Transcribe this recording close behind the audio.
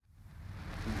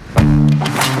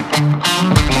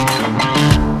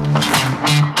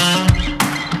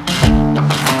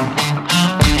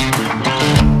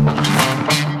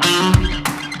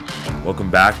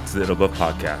back to the It'll Buff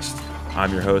Podcast.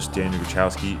 I'm your host, Daniel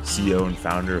Gruchowski, CEO and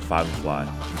founder of Five and Fly.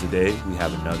 And today we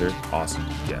have another awesome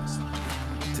guest.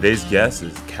 Today's guest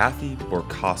is Kathy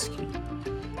Borkoski.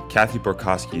 Kathy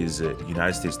Borkoski is a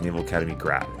United States Naval Academy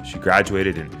grad. She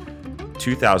graduated in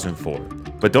 2004.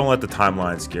 But don't let the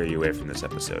timeline scare you away from this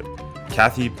episode.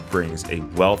 Kathy brings a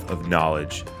wealth of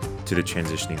knowledge to the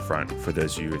transitioning front for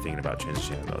those of you who are thinking about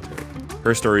transitioning to the military.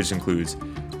 Her stories includes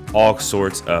all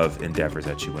sorts of endeavors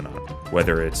that she went on,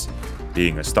 whether it's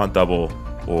being a stunt double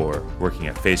or working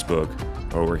at Facebook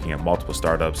or working at multiple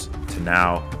startups to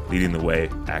now leading the way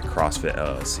at CrossFit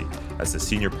LLC as the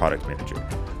senior product manager.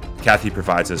 Kathy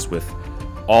provides us with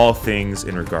all things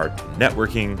in regard to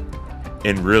networking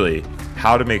and really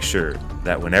how to make sure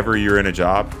that whenever you're in a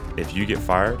job, if you get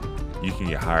fired, you can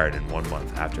get hired in 1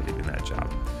 month after leaving that job.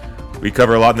 We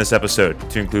cover a lot in this episode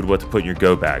to include what to put in your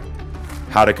go bag,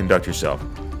 how to conduct yourself,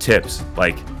 tips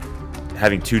like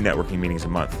having 2 networking meetings a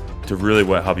month to really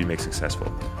what help you make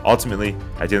successful. Ultimately,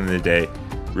 at the end of the day,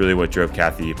 really what drove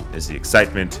Kathy is the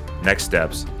excitement, next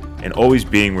steps, and always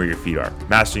being where your feet are,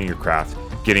 mastering your craft,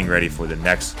 getting ready for the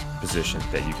next position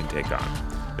that you can take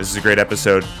on. This is a great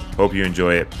episode. Hope you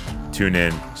enjoy it. Tune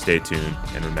in, stay tuned,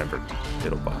 and remember,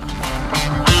 it'll buff.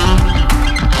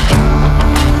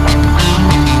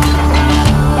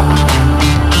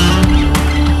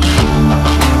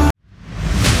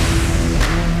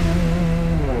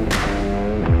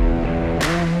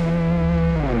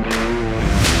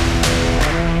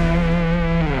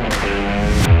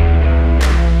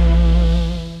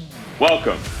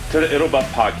 Welcome to the It'll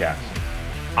Buff Podcast.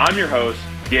 I'm your host,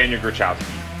 Daniel Gruchowski,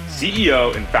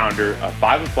 CEO and founder of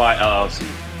Five and Fly LLC.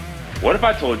 What if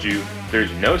I told you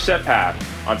there's no set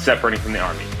path on separating from the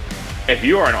Army? If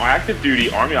you are an active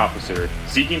duty Army officer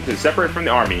seeking to separate from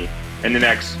the Army in the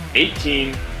next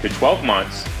 18 to 12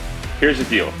 months, here's the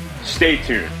deal. Stay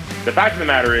tuned. The fact of the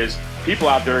matter is, people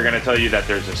out there are going to tell you that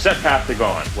there's a set path to go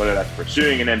on, whether that's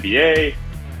pursuing an MBA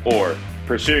or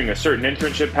pursuing a certain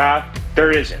internship path.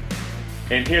 There isn't.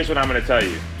 And here's what I'm going to tell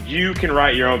you. You can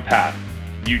write your own path.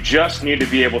 You just need to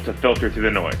be able to filter through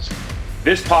the noise.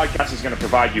 This podcast is going to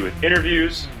provide you with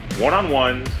interviews,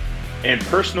 one-on-ones, and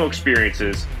personal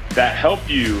experiences that help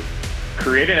you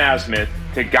create an azimuth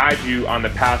to guide you on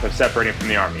the path of separating from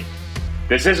the Army.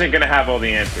 This isn't going to have all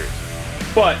the answers,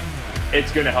 but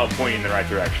it's going to help point you in the right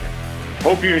direction.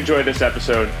 Hope you enjoyed this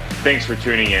episode. Thanks for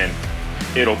tuning in.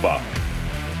 It'll buff.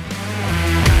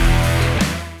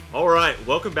 All right,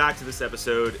 welcome back to this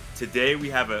episode. Today we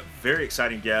have a very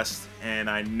exciting guest, and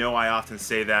I know I often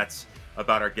say that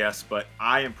about our guests, but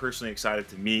I am personally excited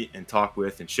to meet and talk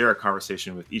with and share a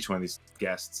conversation with each one of these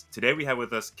guests. Today we have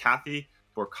with us Kathy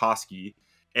Borkoski,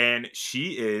 and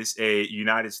she is a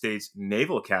United States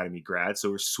Naval Academy grad, so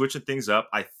we're switching things up.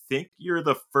 I think you're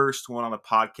the first one on the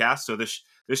podcast, so this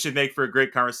should make for a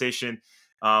great conversation.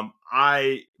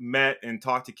 I met and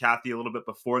talked to Kathy a little bit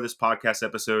before this podcast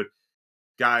episode.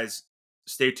 Guys,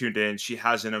 stay tuned in. She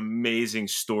has an amazing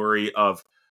story of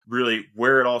really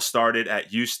where it all started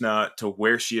at USNA to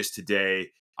where she is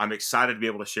today. I'm excited to be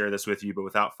able to share this with you, but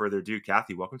without further ado,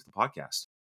 Kathy, welcome to the podcast.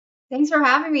 Thanks for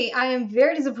having me. I am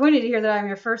very disappointed to hear that I'm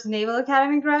your first Naval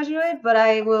Academy graduate, but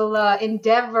I will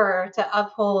endeavor to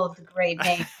uphold the great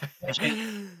name.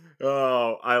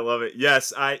 Oh, I love it.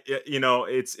 Yes,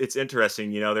 it's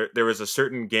interesting. There was a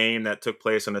certain game that took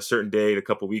place on a certain date a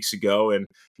couple weeks ago, and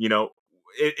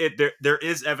there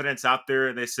is evidence out there,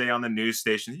 and they say on the news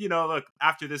stations, look,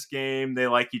 after this game, they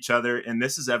like each other. And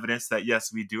this is evidence that,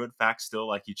 yes, we do in fact still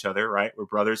like each other, right? We're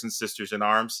brothers and sisters in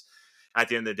arms at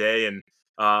the end of the day. And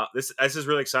this is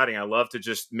really exciting. I love to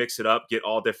just mix it up, get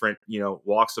all different,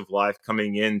 walks of life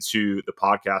coming into the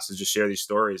podcast and just share these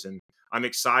stories. And I'm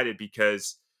excited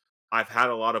because I've had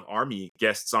a lot of Army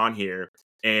guests on here,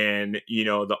 and,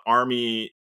 the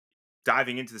Army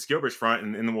diving into the skill bridge front,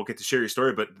 and then we'll get to share your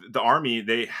story. But the Army,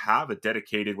 they have a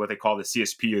dedicated, what they call the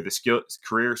CSP, or the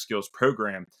career skills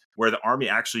program, where the Army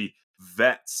actually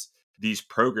vets these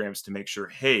programs to make sure,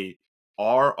 hey,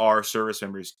 are our service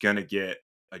members going to get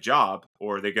a job,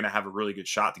 or are they going to have a really good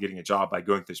shot to getting a job by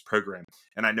going through this program?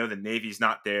 And I know the Navy's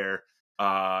not there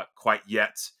quite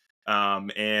yet.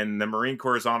 And the Marine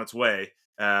Corps is on its way,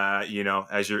 as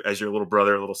your little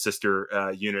brother, little sister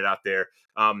unit out there.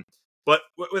 But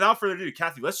without further ado,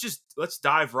 Kathy, let's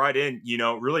dive right in.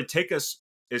 Really take us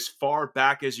as far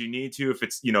back as you need to. If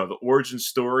it's the origin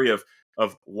story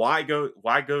of why go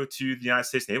to the United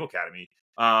States Naval Academy,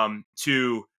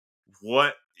 to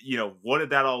what did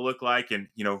that all look like, and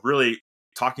really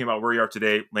talking about where you are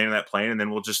today, landing that plane, and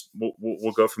then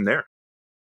we'll go from there.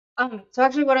 So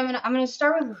actually what I'm gonna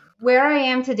start with where I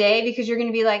am today, because you're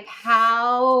gonna be like,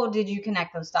 how did you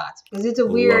connect those dots? Because it's a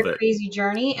weird, Love it. crazy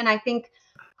journey. And I think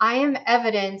I am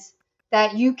evidence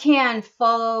that you can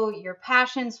follow your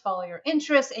passions, follow your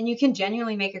interests, and you can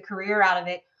genuinely make a career out of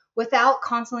it without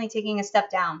constantly taking a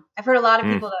step down. I've heard a lot of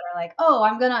Mm, people that are like, oh,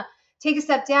 I'm gonna take a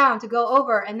step down to go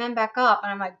over and then back up.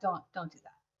 And I'm like, don't do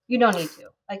that. You don't need to.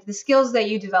 Like the skills that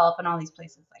you develop in all these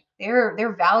places, like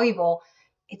they're valuable.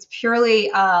 It's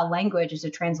purely language is a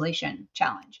translation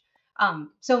challenge.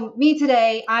 So me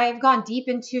today, I've gone deep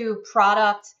into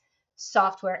product,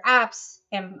 software apps,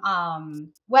 and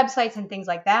websites and things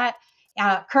like that.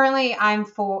 Currently, I'm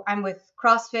with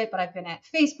CrossFit, but I've been at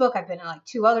Facebook. I've been at like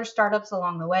 2 other startups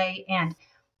along the way, and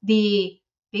the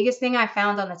biggest thing I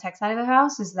found on the tech side of the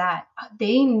house is that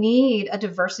they need a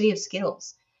diversity of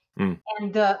skills. mm,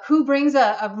 And the who brings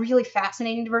a really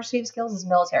fascinating diversity of skills is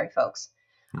military folks.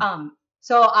 mm.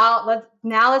 So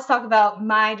let's talk about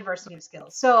my diversity of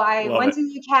skills. So I Love went it. to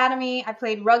the academy. I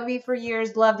played rugby for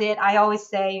years, loved it. I always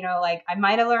say, like I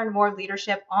might have learned more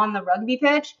leadership on the rugby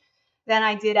pitch than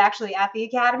I did actually at the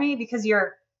academy, because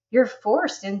you're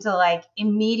forced into like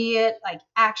immediate like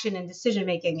action and decision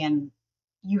making, and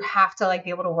you have to like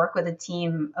be able to work with a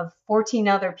team of 14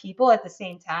 other people at the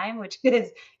same time, which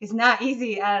is not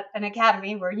easy at an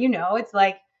academy where it's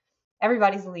like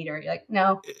everybody's a leader. You're like,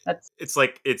 no, that's It's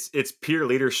like it's peer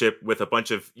leadership with a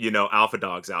bunch of alpha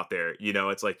dogs out there.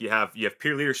 It's like you have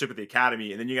peer leadership at the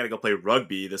academy, and then you got to go play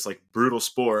rugby, this like brutal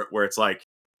sport where it's like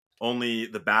only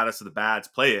the baddest of the bads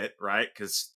play it, right?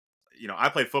 Because I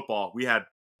played football. We had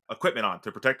equipment on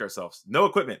to protect ourselves. No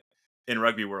equipment in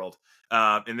rugby world,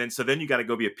 and then you got to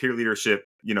go be a peer leadership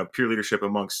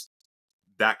amongst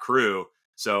that crew.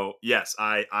 So yes,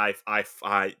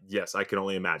 yes, I can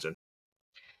only imagine.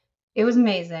 it was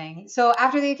amazing. So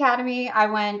after the academy, I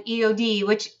went EOD,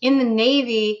 which in the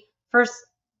Navy, first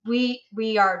we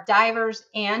are divers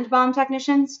and bomb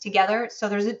technicians together. So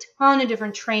there's a ton of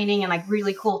different training and like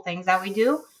really cool things that we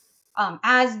do.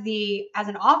 As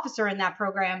an officer in that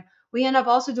program, we end up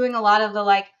also doing a lot of the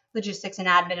like logistics and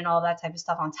admin and all that type of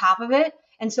stuff on top of it.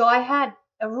 And so I had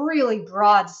a really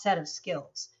broad set of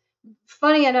skills.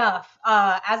 Funny enough,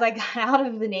 as I got out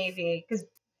of the Navy, because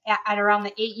at around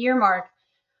the 8 year mark,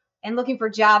 and looking for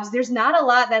jobs, there's not a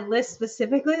lot that lists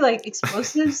specifically like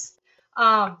explosives.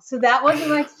 So that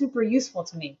wasn't like super useful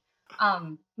to me.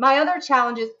 My other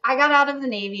challenges, I got out of the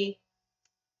Navy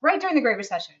right during the Great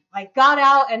Recession. Like got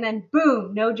out and then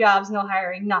boom, no jobs, no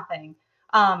hiring, nothing.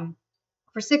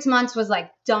 For 6 months was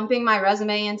like dumping my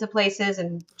resume into places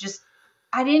and just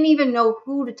I didn't even know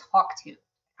who to talk to.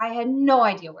 I had no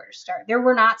idea where to start. There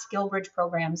were not skill bridge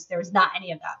programs. There was not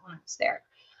any of that when I was there.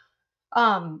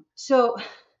 So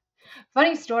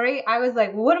funny story. I was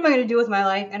like, well, what am I going to do with my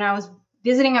life? And I was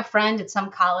visiting a friend at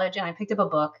some college and I picked up a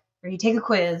book where you take a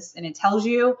quiz and it tells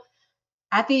you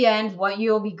at the end what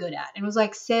you'll be good at. And it was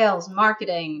like sales,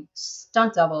 marketing,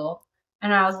 stunt double.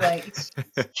 And I was like,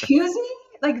 excuse me?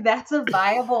 Like that's a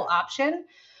viable option.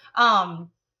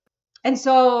 Um, and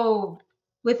so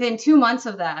within 2 months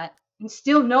of that, and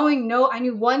still knowing I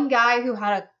knew one guy who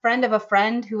had a friend of a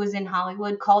friend who was in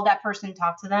Hollywood, called that person,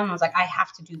 talked to them. I was like, I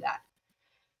have to do that.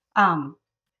 Um,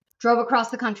 Drove across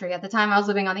the country. At the time I was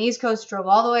living on the East Coast, drove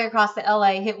all the way across to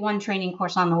LA, hit one training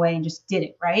course on the way and just did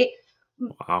it, right?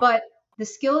 Wow. But the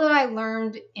skill that I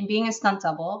learned in being a stunt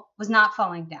double was not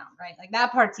falling down, right? Like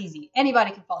that part's easy.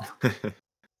 Anybody can fall down.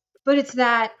 But it's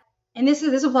that, and this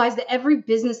applies to every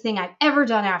business thing I've ever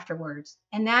done afterwards.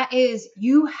 And that is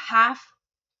you have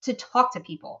to talk to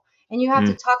people. And you have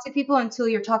to Mm, talk to people until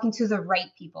you're talking to the right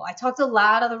people. I talked to a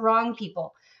lot of the wrong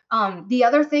people. The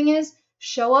other thing is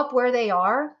show up where they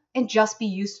are and just be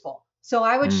useful. So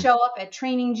I would mm, show up at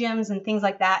training gyms and things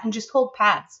like that and just hold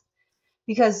pads,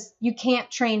 because you can't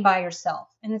train by yourself.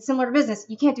 And it's similar to business.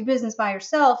 You can't do business by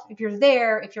yourself. If you're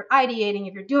there, if you're ideating,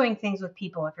 if you're doing things with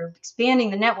people, if you're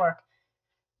expanding the network,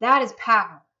 that is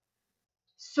power.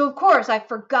 So of course I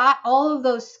forgot all of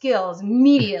those skills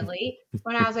immediately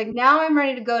when I was like, now I'm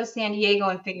ready to go to San Diego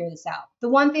and figure this out. The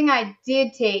one thing I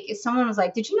did take is someone was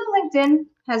like, did you know LinkedIn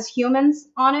has humans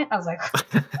on it? I was like,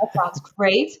 that sounds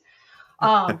great.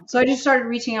 So I just started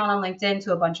reaching out on LinkedIn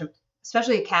to a bunch of,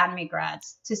 especially academy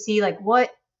grads, to see like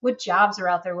what jobs are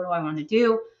out there. What do I want to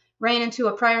do? Ran into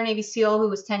a prior Navy SEAL who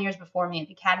was 10 years before me at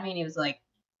the academy, and he was like,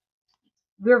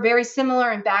 we were very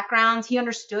similar in backgrounds. He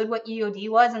understood what EOD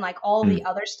was and like all mm, the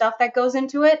other stuff that goes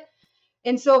into it.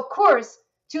 And so, of course,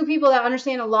 two people that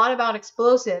understand a lot about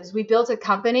explosives, we built a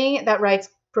company that writes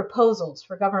proposals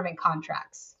for government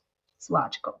contracts. It's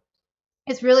logical.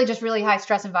 It's really just really high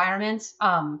stress environments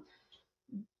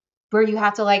where you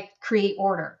have to like create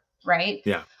order, right?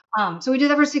 yeah. So we did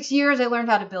that for 6 years. I learned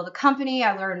how to build a company.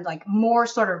 I learned like more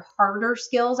sort of harder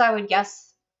skills, I would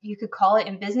guess you could call it,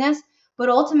 in business. But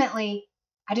ultimately,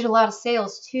 I did a lot of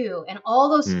sales too. And all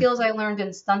those Mm, skills I learned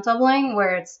in stunt doubling,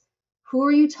 where it's who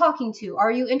are you talking to?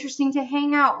 Are you interesting to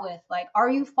hang out with? Like, are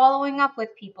you following up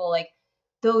with people? Like,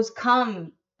 those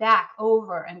come back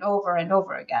over and over and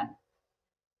over again.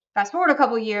 Fast forward a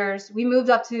couple years, we moved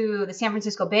up to the San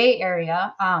Francisco Bay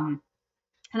Area.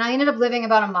 And I ended up living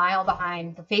about a mile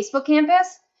behind the Facebook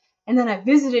campus. And then I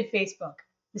visited Facebook.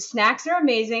 The snacks are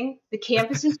amazing. The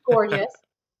campus is gorgeous.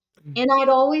 And I'd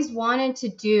always wanted to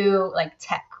do like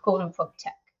tech, quote unquote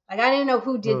tech. Like I didn't know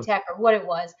who did uh, tech or what it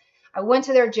was. I went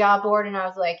to their job board and I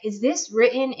was like, is this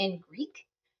written in Greek?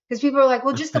 Because people are like,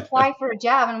 well, just apply for a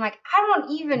job. And I'm like, I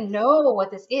don't even know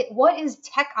what this is. What is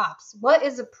tech ops? What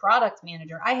is a product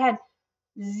manager? I had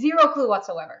zero clue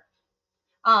whatsoever.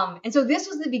 And so this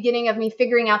was the beginning of me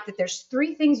figuring out that there's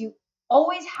three things you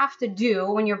always have to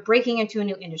do when you're breaking into a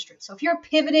new industry. So if you're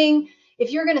pivoting,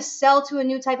 if you're going to sell to a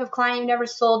new type of client you've never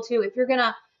sold to, if you're going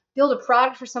to build a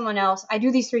product for someone else, I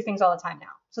do these three things all the time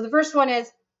now. So the first one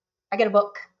is I get a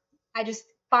book. I just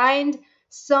find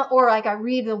some, or like I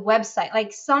read the website,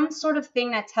 like some sort of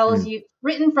thing that tells mm, you,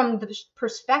 written from the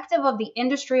perspective of the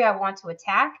industry I want to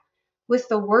attack with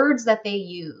the words that they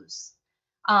use.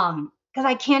 Because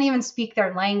I can't even speak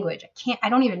their language. I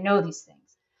don't even know these things.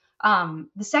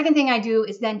 The second thing I do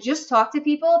is then just talk to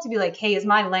people to be like, hey, is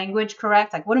my language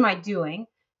correct? Like, what am I doing?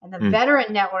 And the mm,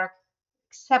 veteran network,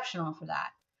 exceptional for that.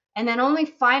 And then only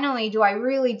finally do I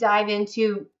really dive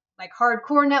into like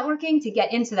hardcore networking to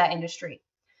get into that industry.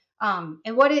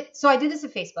 So I did this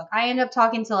at Facebook. I ended up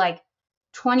talking to like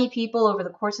 20 people over the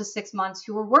course of 6 months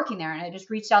who were working there. And I just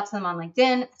reached out to them on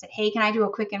LinkedIn. I said, hey, can I do a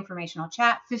quick informational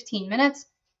chat? 15 minutes.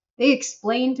 They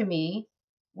explained to me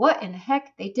what in the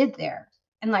heck they did there.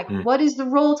 And like, mm. what is the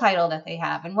role title that they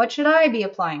have? And what should I be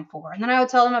applying for? And then I would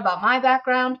tell them about my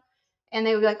background. And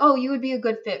they would be like, oh, you would be a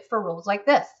good fit for roles like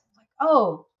this. Like,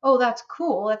 oh, that's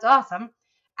cool. That's awesome.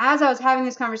 As I was having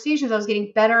these conversations, I was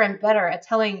getting better and better at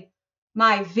telling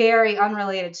my very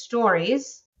unrelated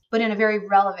stories, but in a very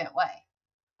relevant way.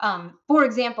 For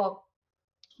example,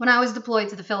 when I was deployed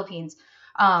to the Philippines,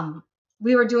 um,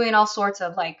 we were doing all sorts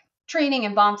of like training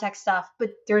and bomb tech stuff,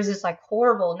 but there was this like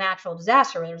horrible natural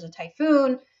disaster where there was a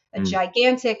typhoon, a Mm.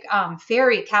 gigantic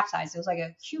ferry capsized. It was like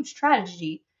a huge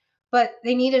tragedy, but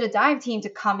they needed a dive team to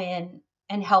come in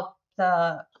and help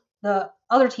the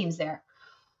other teams there.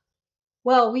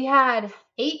 Well, we had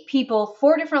 8 people,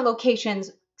 4 different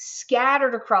locations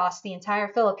scattered across the entire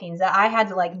Philippines that I had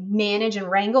to like manage and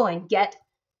wrangle and get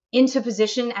into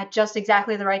position at just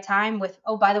exactly the right time with,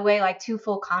 oh, by the way, like 2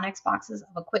 full Connex boxes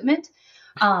of equipment.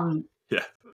 Um, Yeah.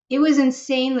 it was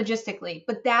insane logistically,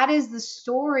 but that is the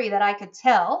story that I could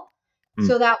tell. Mm,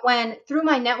 So that when through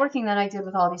my networking that I did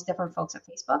with all these different folks at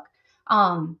Facebook,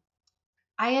 um,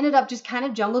 I ended up just kind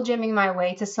of jungle gymming my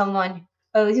way to someone.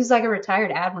 Oh, he was like a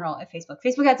retired admiral at Facebook.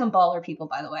 Facebook had some baller people,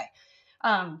 by the way.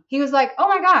 He was like, "Oh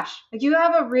my gosh, like you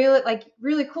have a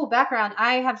really cool background.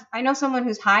 I know someone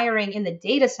who's hiring in the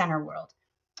data center world.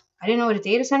 I didn't know what a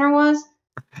data center was.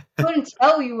 Couldn't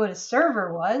tell you what a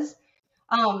server was.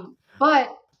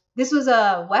 But this was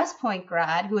a West Point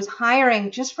grad who was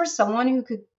hiring just for someone who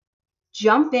could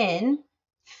jump in,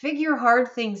 figure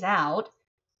hard things out,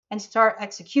 and start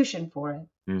execution for it.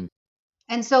 mm,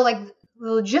 And so like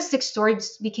the logistics story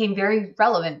just became very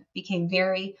relevant, became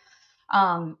very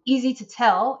easy to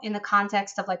tell in the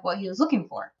context of like what he was looking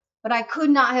for. But I could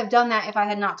not have done that if I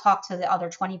had not talked to the other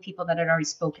 20 people that I'd already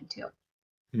spoken to.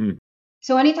 mm.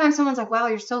 So anytime someone's like, wow,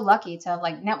 you're so lucky to have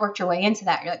like networked your way into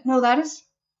that, you're like, no, that is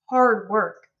hard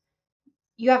work.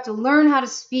 You have to learn how to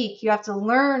speak. You have to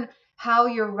learn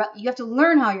you have to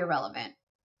learn how you're relevant.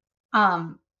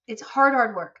 It's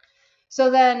hard work. So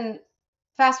then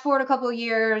fast forward a couple of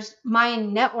years, my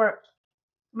network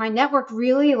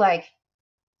really like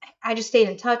I just stayed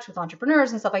in touch with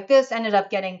entrepreneurs and stuff like this, ended up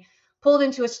getting pulled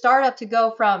into a startup to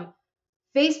go from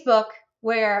Facebook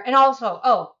and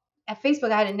also, at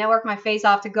Facebook, I had to network my face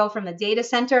off to go from the data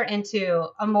center into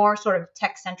a more sort of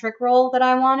tech centric role that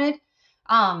I wanted.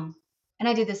 Um, and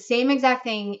I did the same exact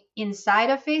thing inside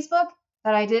of Facebook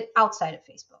that I did outside of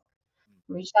Facebook.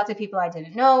 Reached out to people I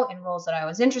didn't know in roles that I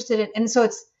was interested in. And so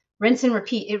it's rinse and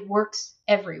repeat. It works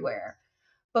everywhere.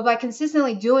 But by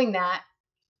consistently doing that,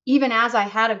 even as I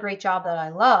had a great job that I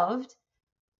loved,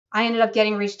 I ended up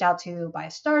getting reached out to by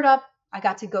a startup. I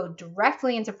got to go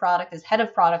directly into product as head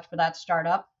of product for that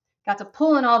startup. Got to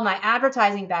pull in all of my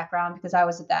advertising background because I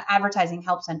was at the advertising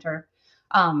help center.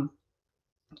 Um,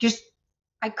 just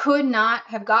I could not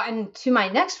have gotten to my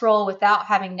next role without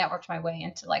having networked my way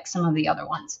into like some of the other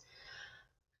ones.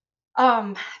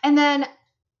 And then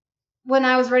when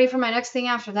I was ready for my next thing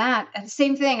after that, the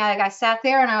same thing. I sat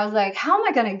there and I was like, how am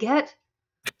I going to get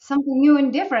something new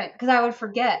and different? Because I would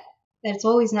forget that it's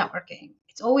always networking.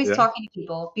 It's always Yeah. talking to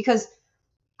people because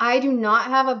I do not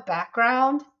have a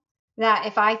background that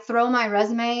if I throw my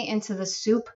resume into the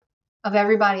soup of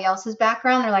everybody else's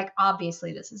background, they're like,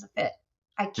 obviously this is a fit.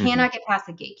 I Hmm. cannot get past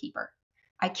the gatekeeper.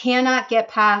 I cannot get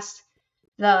past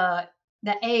the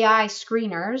the AI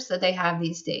screeners that they have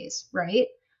these days, right?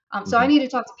 So I Hmm. need to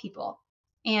talk to people,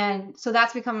 and so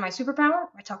that's become my superpower.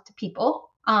 I talk to people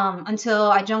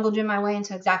until I jungle gym my way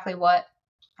into exactly what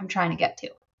I'm trying to get to.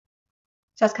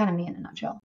 So that's kind of me in a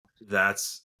nutshell.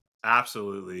 That's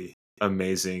absolutely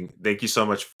amazing. Thank you so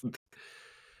much.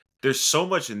 There's so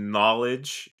much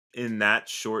knowledge in that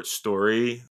short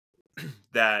story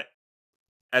that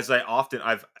as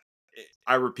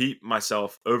I repeat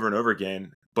myself over and over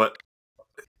again, but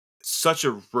such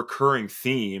a recurring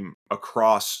theme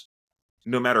across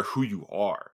no matter who you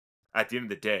are at the end of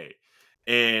the day.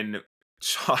 And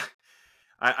so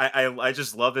I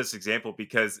just love this example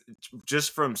because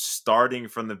just from starting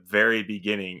from the very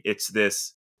beginning, it's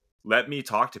this let me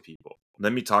talk to people.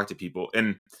 Let me talk to people.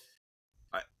 And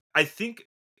I, I think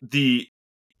the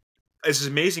as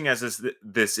amazing as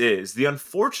this is, the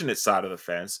unfortunate side of the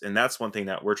fence, and that's one thing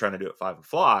that we're trying to do at Five and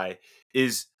Fly,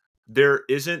 is there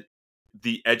isn't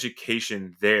the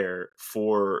education there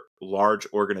for large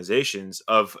organizations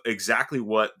of exactly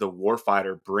what the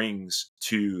warfighter brings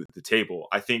to the table.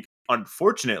 I think,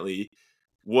 unfortunately,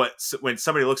 when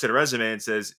somebody looks at a resume and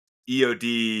says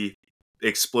EOD,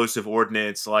 explosive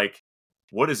ordnance, like,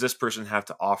 what does this person have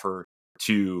to offer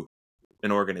to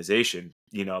an organization?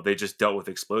 They just dealt with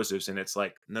explosives, and it's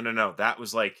like, no, no, no. That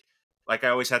was like I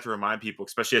always have to remind people,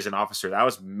 especially as an officer, that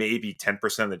was maybe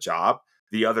 10% of the job.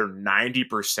 The other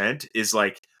 90% is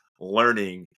like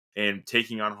learning and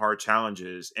taking on hard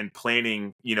challenges and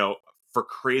planning, for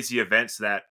crazy events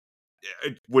that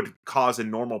would cause a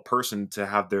normal person to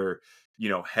have their,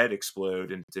 head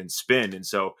explode and spin. And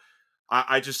so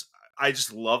I just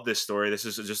love this story. This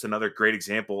is just another great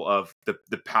example of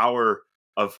the power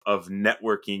of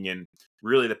networking, and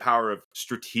really the power of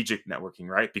strategic networking,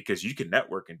 right? Because you can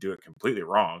network and do it completely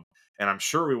wrong, and I'm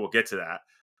sure we will get to that.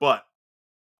 But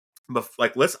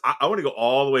like, I want to go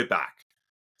all the way back.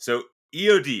 So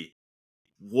EOD,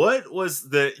 what was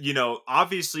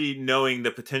obviously knowing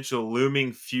the potential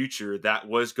looming future that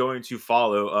was going to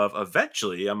follow of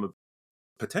eventually I'm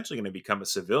potentially going to become a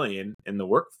civilian in the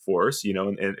workforce,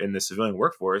 in the civilian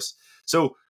workforce.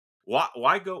 So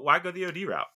why go the OD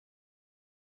route?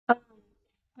 Um,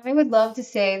 I would love to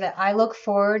say that I look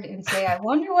forward and say, I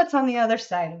wonder what's on the other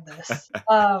side of this.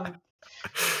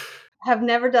 Have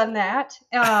never done that.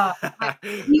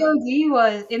 EOD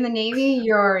was in the Navy.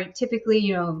 You're typically,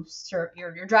 you're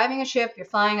driving a ship, you're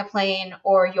flying a plane,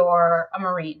 or you're a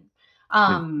Marine.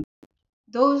 Hmm.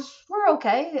 Those were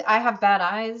okay. I have bad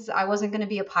eyes. I wasn't going to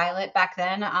be a pilot back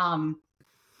then.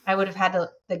 I would have had to,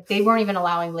 like, they weren't even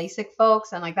allowing LASIK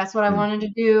folks, and like that's what I Hmm. wanted to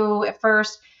do at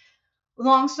first.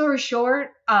 Long story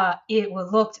short,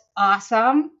 looked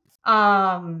awesome.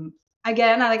 Um,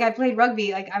 Again, I played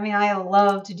rugby. Like, I mean, I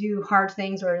love to do hard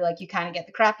things where like you kind of get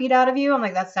the crap beat out of you. I'm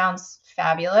like, that sounds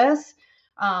fabulous.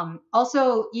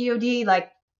 Also EOD,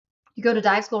 like you go to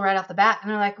dive school right off the bat, and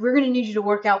they're like, we're gonna need you to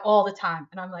work out all the time,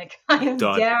 and I'm like, I am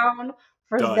Done. down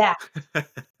for Done. that.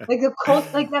 Like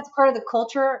like that's part of the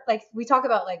culture. Like we talk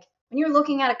about, like when you're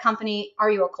looking at a company, are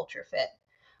you a culture fit?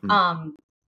 Hmm. Um,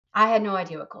 I had no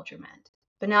idea what culture meant.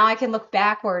 But now I can look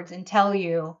backwards and tell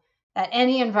you that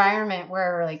any environment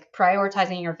where like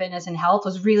prioritizing your fitness and health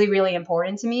was really, really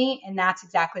important to me. And that's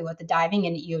exactly what the diving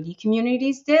and EOD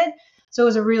communities did. So it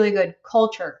was a really good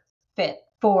culture fit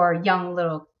for young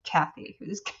little Kathy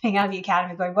who's getting out of the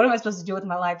academy going, what am I supposed to do with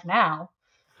my life now?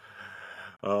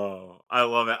 Oh, I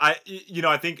love it.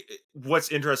 I think what's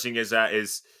interesting is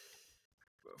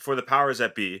for the powers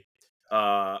that be,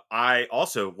 I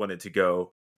also wanted to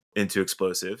go into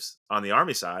explosives on the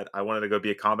Army side. I wanted to go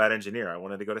be a combat engineer. I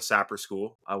wanted to go to sapper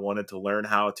school. I wanted to learn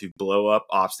how to blow up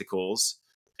obstacles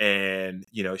and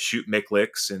shoot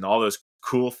MICLICs and all those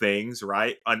cool things,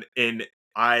 right? And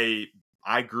I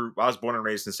I was born and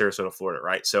raised in Sarasota, Florida,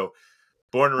 right? So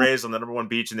born and raised on the number one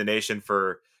beach in the nation,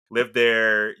 for lived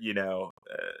there,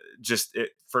 just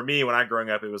for me when I growing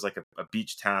up, it was like a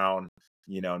beach town.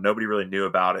 Nobody really knew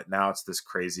about it. Now it's this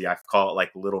crazy, I call it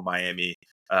like little Miami,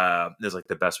 is like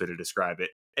the best way to describe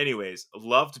it. Anyways,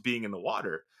 loved being in the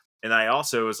water. And I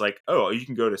also was like, oh, you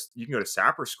can go to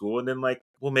sapper school, and then like,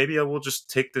 well, maybe I will just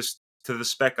take this to the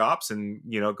spec ops and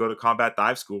go to combat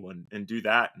dive school and do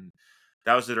that. And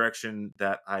that was the direction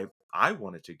that I I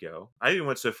wanted to go. I even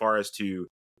went so far as to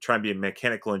try and be a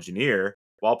mechanical engineer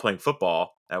while playing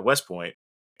football at West Point.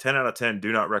 10 out of 10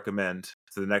 do not recommend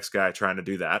to the next guy trying to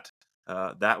do that.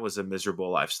 That was a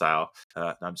miserable lifestyle.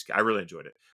 No, I'm just kidding. I really enjoyed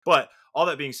it. But all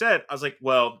that being said, I was like,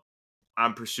 well,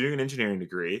 I'm pursuing an engineering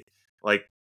degree. Like,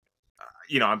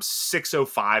 I'm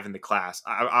 605 in the class.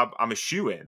 I'm a shoe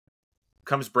in.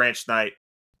 Comes branch night,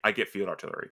 I get field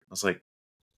artillery. I was like,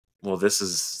 well, this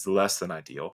is less than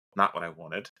ideal. Not what I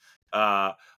wanted.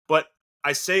 But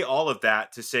I say all of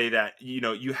that to say that,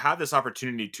 you have this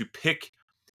opportunity to pick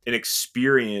an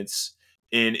experience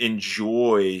and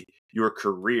enjoy your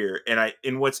career.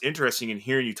 And what's interesting in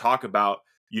hearing you talk about,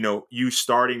 you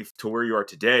starting to where you are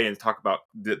today and talk about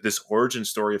this origin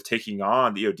story of taking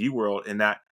on the EOD world, and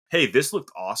that, hey, this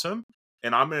looked awesome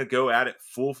and I'm going to go at it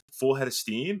full head of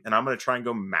steam and I'm going to try and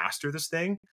go master this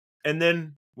thing. And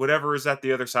then whatever is at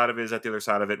the other side of it is at the other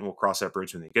side of it, and we'll cross that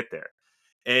bridge when they get there.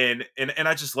 And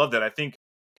I just love that. I think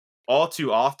all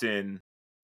too often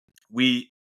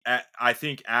I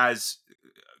think as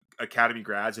academy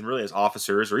grads and really as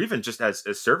officers or even just as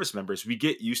service members, we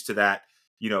get used to that,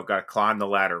 got to climb the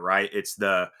ladder, right? It's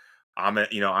I'm an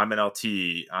LT.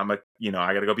 I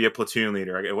got to go be a platoon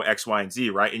leader. I got X, Y, and Z,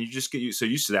 right? And you just get so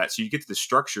used to that. So you get to the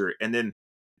structure, and then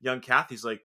young Kathy's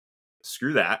like,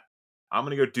 screw that. I'm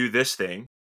going to go do this thing.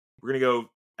 We're going to go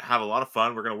have a lot of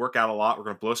fun. We're going to work out a lot. We're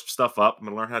going to blow some stuff up. I'm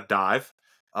going to learn how to dive.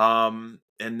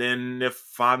 And then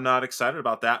if I'm not excited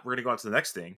about that, we're going to go on to the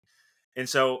next thing. And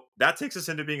so that takes us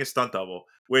into being a stunt double,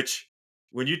 which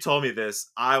when you told me this,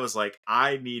 I was like,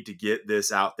 I need to get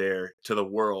this out there to the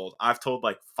world. I've told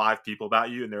like 5 people about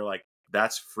you, and they're like,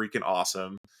 that's freaking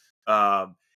awesome.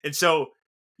 And so,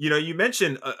 you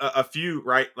mentioned a few,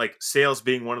 right? Like sales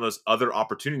being one of those other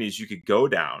opportunities you could go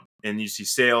down, and you see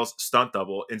sales, stunt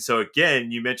double. And so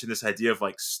again, you mentioned this idea of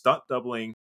like stunt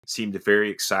doubling seemed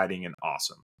very exciting and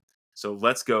awesome. So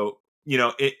let's go,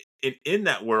 in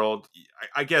that world,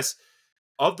 I guess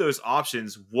of those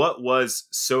options, what was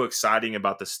so exciting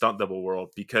about the stunt double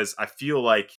world? Because I feel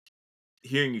like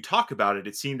hearing you talk about it,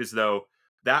 it seemed as though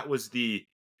that was the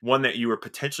one that you were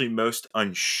potentially most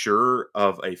unsure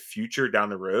of a future down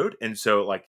the road. And so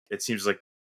like it seems like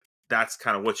that's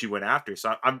kind of what you went after.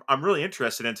 So I'm really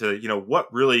interested into,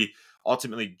 what really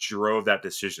ultimately drove that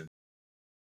decision.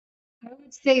 I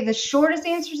would say the shortest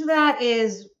answer to that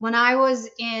is when I was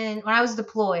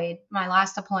deployed, my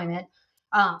last deployment,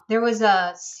 there was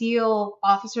a SEAL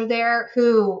officer there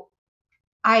who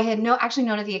I had actually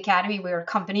known at the academy. We were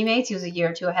company mates. He was a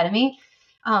year or two ahead of me.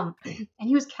 And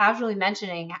he was casually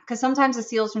mentioning, because sometimes the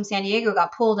SEALs from San Diego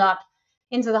got pulled up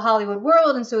into the Hollywood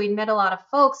world. And so he'd met a lot of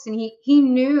folks, and he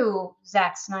knew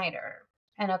Zack Snyder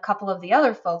and a couple of the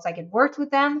other folks. I had worked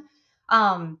with them.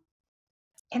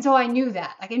 And so I knew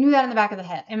that, like I knew that in the back of the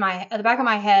head, at the back of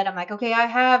my head, I'm like, okay, I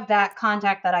have that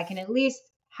contact that I can at least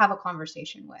have a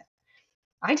conversation with.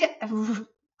 I just,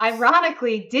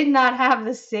 ironically did not have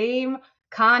the same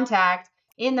contact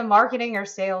in the marketing or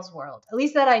sales world, at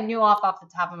least that I knew off the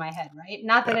top of my head, right?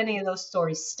 Not that Yeah. any of those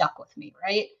stories stuck with me,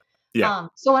 right? Yeah.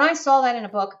 So when I saw that in a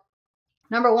book,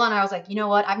 number one, I was like, you know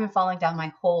what? I've been falling down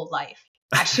my whole life.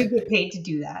 I should get paid to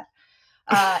do that.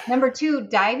 Number two,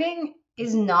 diving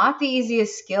is not the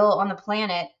easiest skill on the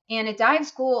planet. And at dive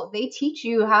school, they teach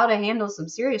you how to handle some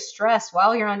serious stress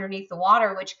while you're underneath the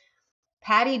water, which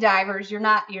patty divers, they're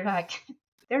not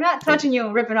No. touching you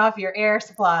and ripping off your air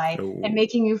supply and No.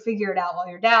 making you figure it out while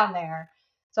you're down there.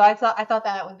 So I thought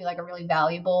that would be like a really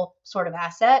valuable sort of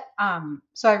asset.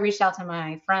 So I reached out to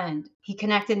my friend. He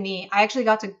connected me. I actually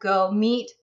got to go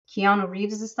meet Keanu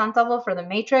Reeves as a stunt double for The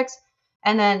Matrix.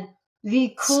 And then the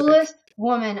Sick. coolest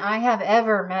woman I have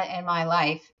ever met in my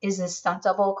life is this stunt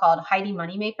double called Heidi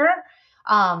Moneymaker.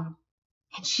 Um,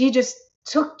 and she just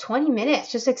took 20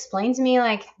 minutes, just explained to me,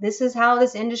 like, this is how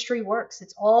this industry works.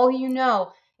 It's all you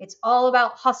know. It's all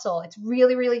about hustle. It's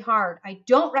really, really hard. I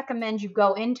don't recommend you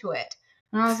go into it.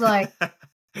 And I was like,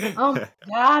 oh my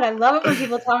God, I love it when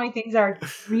people tell me things are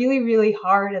really, really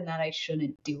hard and that I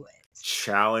shouldn't do it.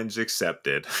 Challenge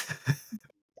accepted.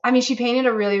 I mean, she painted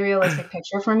a really realistic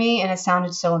picture for me and it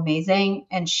sounded so amazing.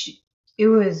 And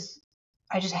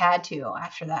I just had to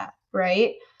after that.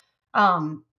 Right.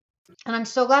 Um, and I'm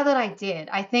so glad that I did.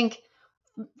 I think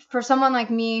for someone like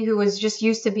me who was just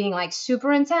used to being like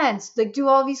super intense, like do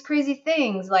all these crazy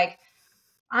things, like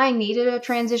I needed a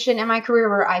transition in my career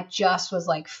where I just was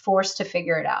like forced to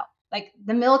figure it out. Like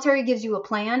the military gives you a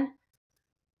plan,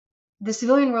 the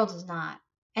civilian world does not.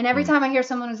 And every Mm, time I hear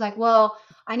someone who's like, well,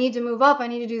 I need to move up, I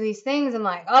need to do these things, I'm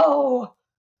like, oh,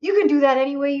 you can do that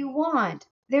any way you want.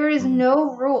 There is mm,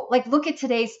 no rule. Like, look at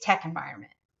today's tech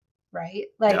environment, right?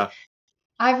 Like, yeah.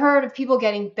 I've heard of people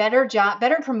getting better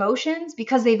promotions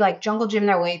because they've like jungle gym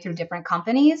their way through different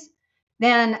companies.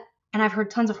 Then, and I've heard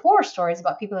tons of horror stories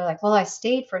about people who are like, well, I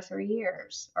stayed for 3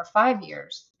 years or 5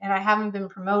 years and I haven't been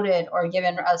promoted or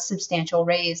given a substantial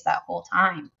raise that whole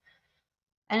time.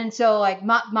 And so like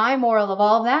my moral of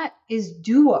all of that is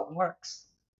do what works.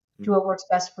 Do what works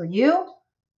best for you.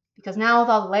 Because now with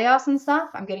all the layoffs and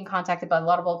stuff, I'm getting contacted by a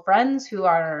lot of old friends who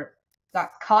got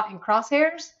caught in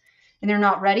crosshairs and they're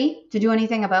not ready to do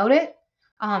anything about it.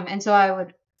 And so I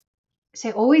would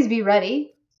say always be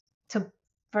ready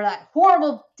for that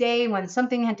horrible day when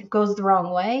something goes the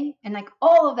wrong way. And like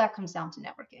all of that comes down to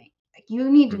networking. Like you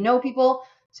need to know people.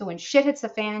 So when shit hits the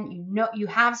fan, you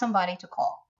have somebody to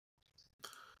call.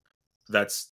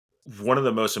 That's one of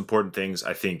the most important things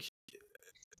I think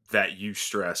that you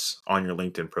stress on your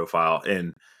LinkedIn profile.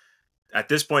 And at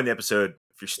this point in the episode,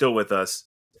 if you're still with us,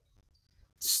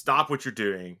 stop what you're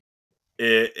doing.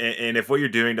 And if what you're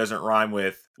doing doesn't rhyme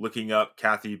with looking up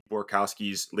Kathy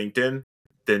Borkoski's LinkedIn,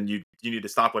 then you need to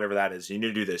stop whatever that is. You need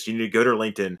to do this. You need to go to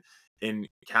LinkedIn, and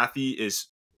Kathy is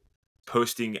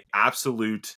posting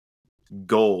absolute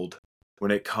gold when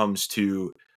it comes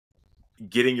to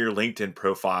getting your LinkedIn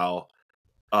profile,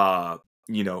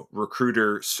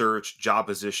 recruiter search job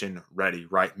position ready,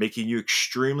 right? Making you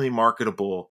extremely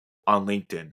marketable on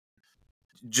LinkedIn.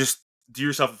 Just do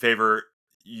yourself a favor.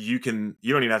 You don't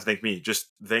even have to thank me. Just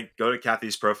go to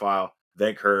Kathy's profile,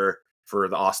 thank her for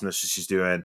the awesomeness she's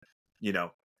doing.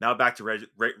 Now back to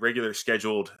regular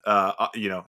scheduled,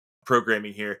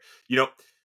 programming here.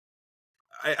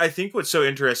 I think what's so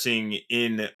interesting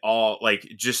in all, like,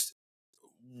 just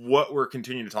what we're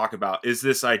continuing to talk about is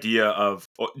this idea of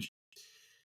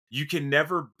you can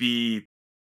never be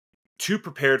too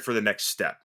prepared for the next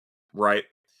step, right?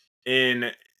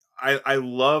 And I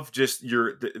love just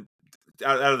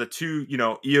out of the two,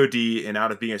 EOD and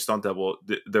out of being a stunt double,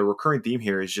 the recurring theme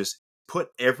here is just put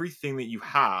everything that you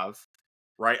have,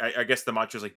 right? I guess the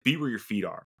mantra is like, be where your feet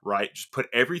are, right? Just put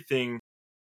everything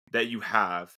that you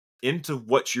have into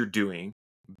what you're doing,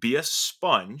 be a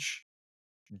sponge.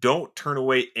 Don't turn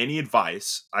away any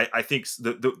advice. I think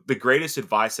the greatest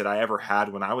advice that I ever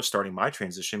had when I was starting my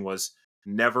transition was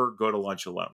never go to lunch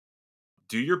alone.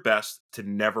 Do your best to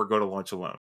never go to lunch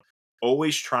alone.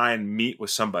 Always try and meet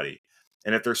with somebody.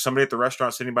 And if there's somebody at the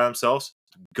restaurant sitting by themselves,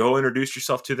 go introduce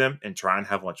yourself to them and try and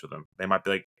have lunch with them. They might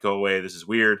be like, go away, this is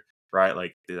weird, right?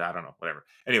 Like, I don't know, whatever.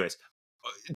 Anyways,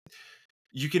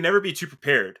 you can never be too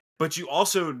prepared, but you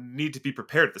also need to be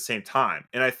prepared at the same time.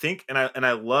 And I think, and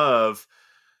I love,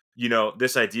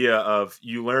 this idea of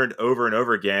you learned over and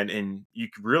over again, and you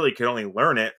really could only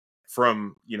learn it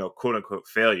from, quote unquote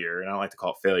failure. And I don't like to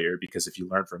call it failure because if you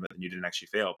learn from it, then you didn't actually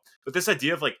fail. But this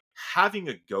idea of like having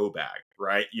a go bag,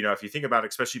 right? If you think about it,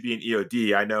 especially being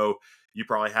EOD, I know you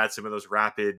probably had some of those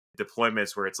rapid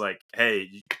deployments where it's like, hey,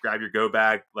 you grab your go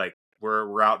bag, like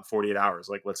we're out in 48 hours,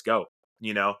 like let's go,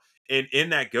 and in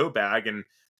that go bag. And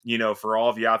for all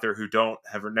of you out there who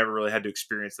never really had to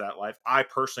experience that life, I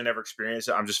personally never experienced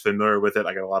it. I'm just familiar with it.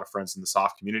 I got a lot of friends in the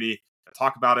soft community that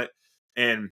talk about it.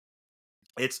 And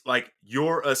it's like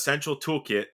your essential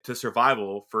toolkit to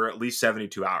survival for at least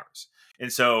 72 hours.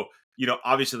 And so,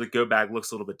 obviously the go bag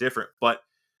looks a little bit different, but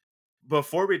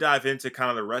before we dive into kind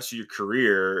of the rest of your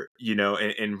career,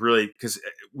 and really, because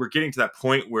we're getting to that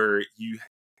point where you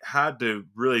had to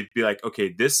really be like,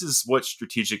 okay, this is what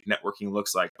strategic networking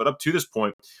looks like. But up to this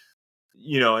point,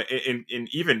 and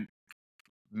even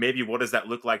maybe what does that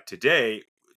look like today?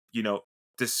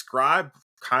 Describe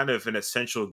kind of an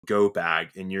essential go bag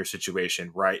in your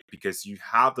situation, right? Because you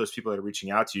have those people that are reaching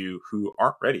out to you who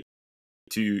aren't ready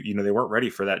to, they weren't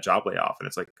ready for that job layoff. And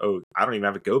it's like, oh, I don't even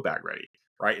have a go bag ready.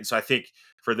 Right. And so I think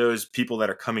for those people that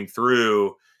are coming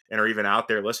through and are even out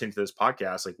there listening to this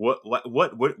podcast, like what,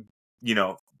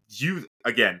 you,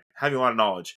 again, having a lot of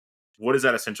knowledge, what does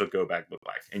that essential go bag look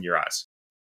like in your eyes?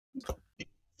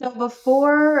 So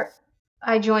before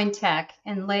I joined tech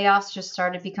and layoffs just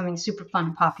started becoming super fun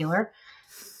and popular,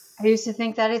 I used to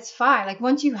think that it's fine. Like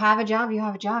once you have a job,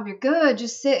 you're good.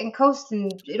 Just sit and coast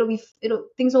and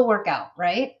things will work out,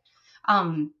 right?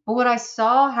 But what I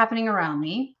saw happening around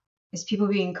me is people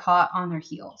being caught on their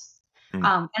heels. And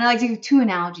I like to do two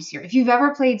analogies here. If you've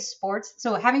ever played sports,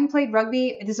 so having played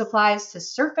rugby, this applies to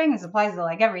surfing, this applies to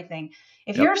like everything.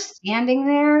 If Yep. you're standing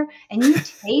there and you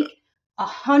take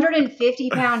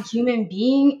 150-pound human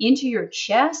being into your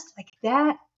chest, like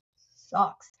that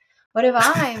sucks. But if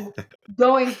I'm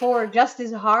going forward just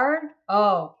as hard,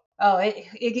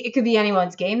 it could be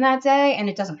anyone's game that day, and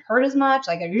it doesn't hurt as much.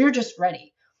 Like you're just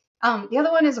ready. The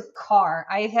other one is a car.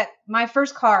 My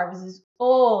first car was this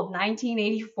old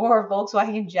 1984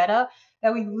 Volkswagen Jetta,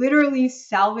 that we literally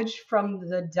salvaged from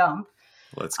the dump.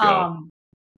 Let's go. Um,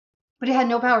 but it had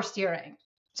no power steering.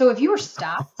 So if you were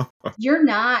stopped, you're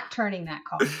not turning that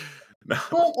car. No.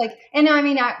 Well, like, and I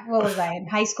mean, what was I in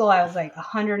high school? I was like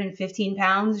 115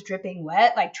 pounds, dripping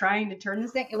wet, like trying to turn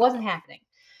this thing. It wasn't happening.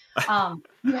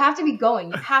 You have to be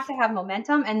going. You have to have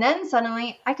momentum, and then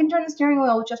suddenly I can turn the steering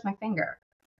wheel with just my finger.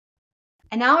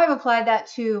 And now I've applied that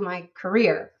to my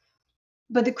career.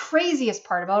 But the craziest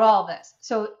part about all this,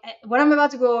 so what I'm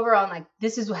about to go over on like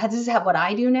this is what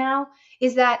I do now,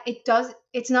 is that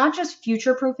it's not just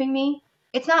future proofing me.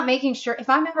 It's not making sure if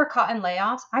I'm ever caught in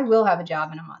layoffs, I will have a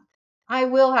job in a month. I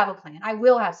will have a plan. I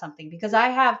will have something because I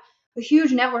have a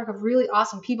huge network of really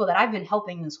awesome people that I've been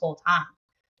helping this whole time.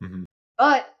 Mm-hmm.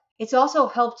 But it's also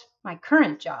helped my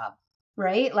current job,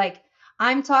 right? Like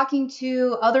I'm talking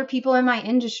to other people in my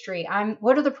industry.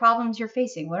 What are the problems you're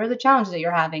facing? What are the challenges that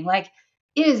you're having? Like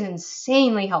it is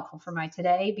insanely helpful for my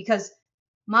today because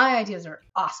my ideas are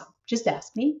awesome. Just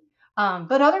ask me.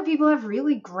 But other people have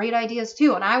really great ideas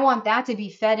too. And I want that to be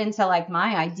fed into like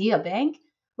my idea bank,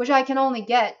 which I can only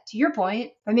get to your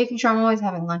point by making sure I'm always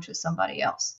having lunch with somebody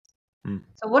else. Mm.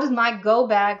 So what does my go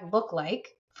bag look like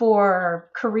for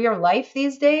career life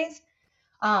these days?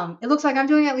 It looks like I'm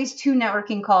doing at least 2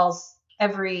 networking calls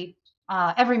every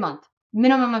month,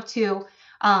 minimum of 2.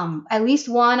 At least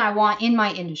one I want in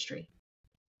my industry.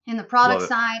 In the product Love it.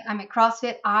 side, I'm at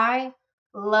CrossFit. I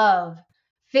love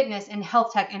fitness and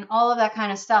health tech and all of that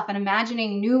kind of stuff and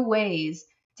imagining new ways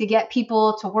to get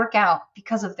people to work out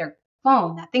because of their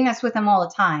phone, that thing that's with them all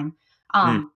the time. Mm.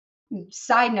 Um,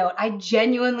 Side note, I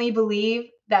genuinely believe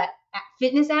that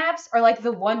fitness apps are like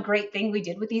the one great thing we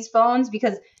did with these phones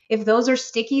because if those are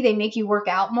sticky, they make you work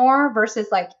out more versus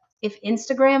like if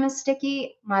Instagram is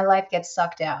sticky, my life gets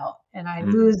sucked out and I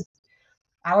Mm-hmm. lose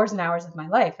hours and hours of my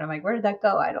life. And I'm like, where did that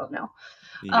go? I don't know.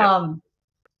 Yep. Um,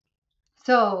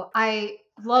 so I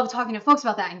love talking to folks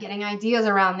about that and getting ideas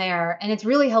around there. And it's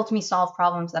really helped me solve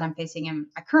problems that I'm facing in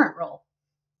my current role.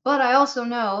 But I also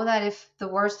know that if the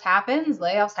worst happens,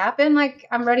 layoffs happen, like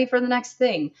I'm ready for the next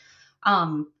thing.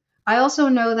 I also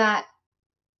know that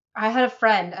I had a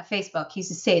friend at Facebook. He used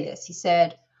to say this. He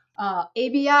said,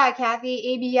 ABI,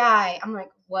 Kathy, ABI. I'm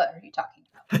like, what are you talking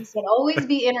about? He said, always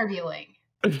be interviewing.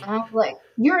 And I was like,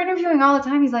 you're interviewing all the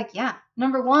time? He's like, yeah.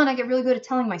 Number one, I get really good at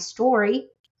telling my story.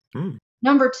 Mm.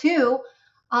 Number two,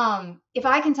 if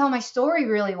I can tell my story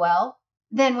really well,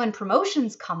 then when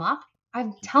promotions come up,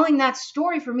 I'm telling that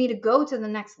story for me to go to the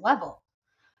next level.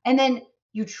 And then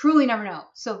you truly never know.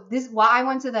 So this is why I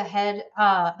went to the head,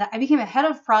 I became a head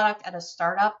of product at a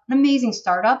startup, an amazing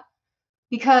startup,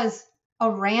 because a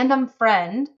random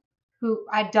friend who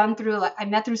I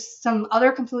met through some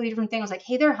other completely different thing was like,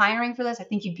 hey, they're hiring for this. I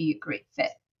think you'd be a great fit.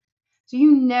 So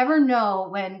you never know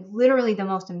when literally the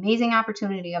most amazing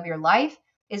opportunity of your life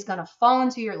is going to fall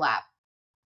into your lap.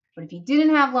 But if you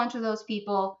didn't have lunch with those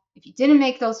people, if you didn't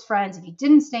make those friends, if you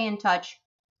didn't stay in touch,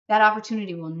 that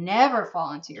opportunity will never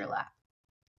fall into your lap.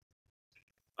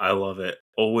 I love it.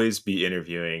 Always be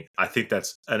interviewing. I think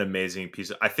that's an amazing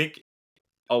piece. I think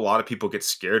a lot of people get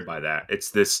scared by that.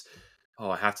 It's this, oh,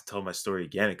 I have to tell my story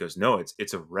again. It goes, no,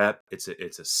 it's a rep. It's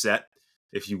a set,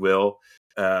 if you will.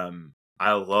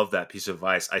 I love that piece of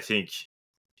advice. I think,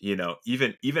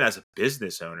 even as a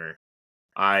business owner,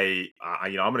 I'm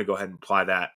going to go ahead and apply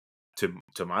that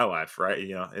to my life, right?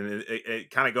 And it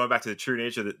kind of going back to the true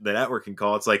nature of the networking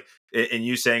call. It's like, and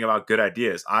you saying about good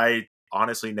ideas. I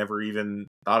honestly never even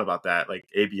thought about that. Like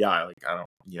ABI, like I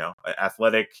don't,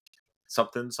 athletic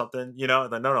something.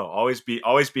 No, always be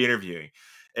interviewing,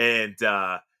 and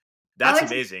I that's like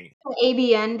to amazing.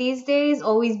 ABN these days,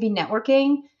 always be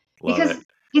networking, Love it. because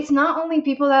it's not only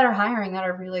people that are hiring that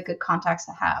are really good contacts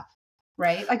to have,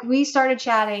 right? Like we started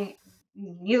chatting,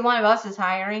 neither one of us is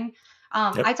hiring.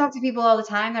 Yep. I talk to people all the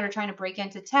time that are trying to break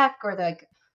into tech or like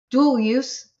dual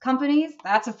use companies.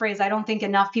 That's a phrase I don't think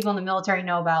enough people in the military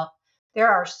know about. There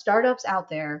are startups out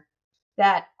there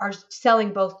that are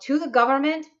selling both to the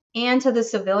government and to the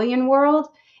civilian world,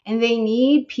 and they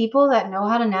need people that know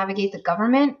how to navigate the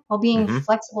government while being Hmm.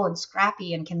 flexible and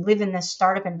scrappy and can live in this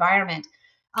startup environment.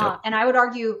 Yep. And I would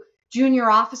argue junior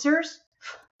officers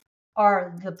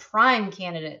are the prime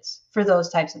candidates for those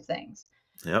types of things.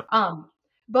 Yep.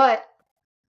 But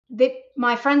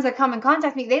my friends that come and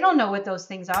contact me, they don't know what those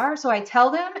things are. So I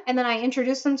tell them, and then I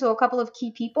introduce them to a couple of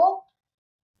key people,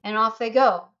 and off they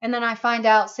go. And then I find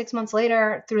out 6 months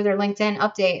later through their LinkedIn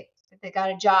update that they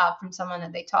got a job from someone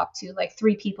that they talked to, like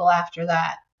 3 people after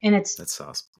that. And it's That's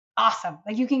awesome. awesome.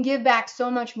 Like you can give back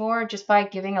so much more just by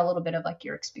giving a little bit of like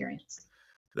your experience.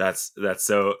 That's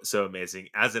so amazing.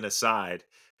 As an aside,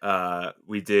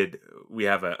 we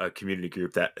have a community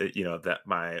group that that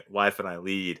my wife and I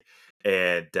lead,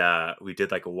 and we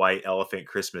did like a white elephant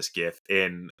Christmas gift,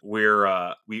 and we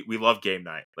love game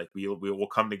night. Like we will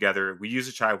come together. We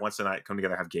usually try once a night, come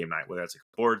together, have game night, whether it's like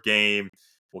a board game.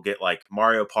 We'll get like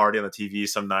Mario Party on the TV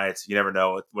some nights. You never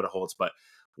know what it holds, but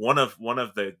one of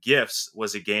the gifts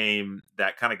was a game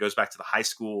that kind of goes back to the high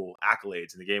school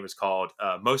accolades, and the game is called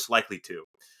Most Likely To.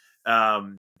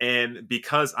 And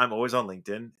because I'm always on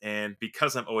LinkedIn and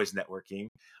because I'm always networking,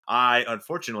 I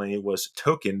unfortunately was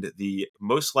tokened the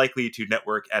most likely to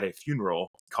network at a funeral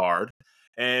card.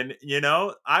 And,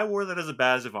 I wore that as a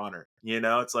badge of honor.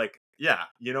 It's like, yeah,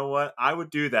 you know what? I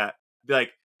would do that. Be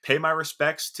like, pay my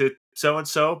respects to so and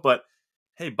so, but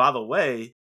hey, by the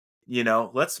way,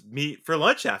 let's meet for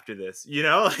lunch after this,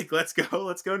 like let's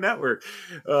go network.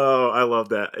 Oh, I love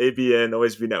that. ABN,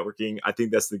 always be networking. I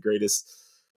think that's the greatest.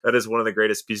 That is one of the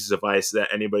greatest pieces of advice that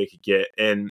anybody could get.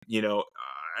 And,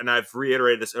 and I've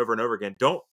reiterated this over and over again.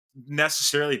 Don't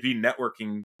necessarily be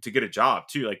networking to get a job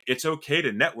too. Like it's okay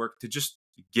to network to just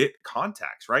get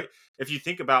contacts, right? If you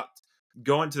think about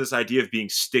going to this idea of being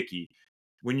sticky,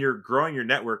 when you're growing your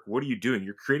network, what are you doing?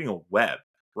 You're creating a web,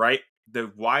 right?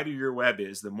 The wider your web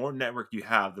is, the more network you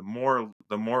have, the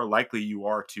more likely you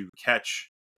are to catch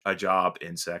a job,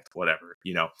 insect, whatever,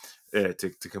 to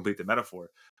complete the metaphor.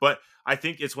 But I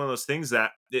think it's one of those things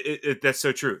that that's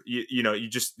so true. You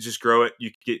just grow it,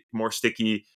 you get more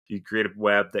sticky, you create a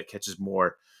web that catches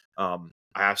more.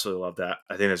 I absolutely love that.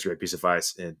 I think that's a great piece of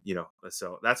advice, and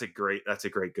so that's a great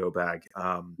go bag.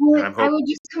 And Well, I'm hope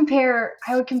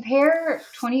I would compare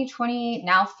 2020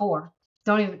 now 4.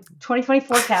 Don't even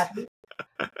 2024 Kathy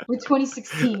with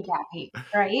 2016 Kathy,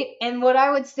 right? And what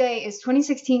I would say is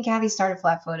 2016 Kathy started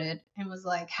flat-footed and was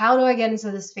like, "How do I get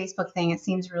into this Facebook thing? It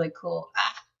seems really cool."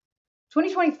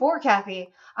 2024 Kathy,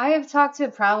 I have talked to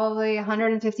probably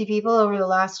 150 people over the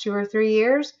last 2 or 3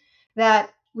 years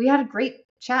that we had great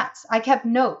chats. I kept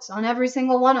notes on every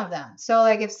single one of them. So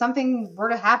like if something were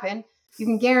to happen, you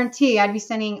can guarantee I'd be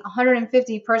sending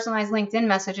 150 personalized LinkedIn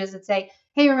messages that say,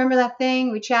 "Hey, remember that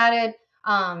thing we chatted?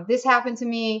 This happened to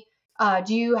me.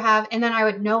 Do you have?" And then I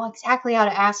would know exactly how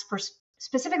to ask for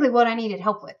specifically what I needed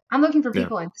help with. I'm looking for yeah.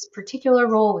 people in this particular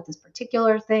role with this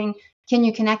particular thing. Can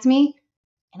you connect me?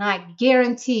 And I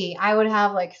guarantee I would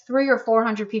have like 300 or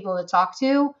 400 people to talk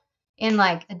to in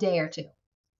like a day or two.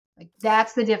 Like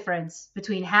that's the difference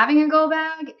between having a go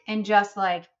bag and just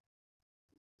like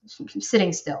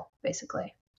sitting still,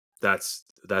 basically. That's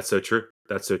so true.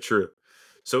 That's so true.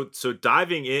 So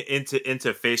diving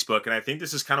into Facebook, and I think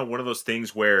this is kind of one of those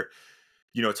things where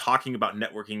talking about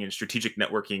networking and strategic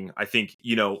networking. I think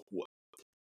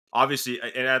obviously,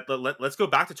 and let's go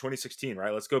back to 2016,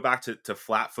 right? Let's go back to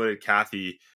flat-footed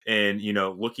Kathy, and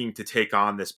looking to take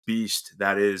on this beast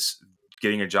that is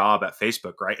getting a job at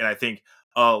Facebook, right? And I think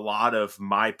a lot of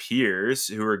my peers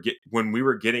who were when we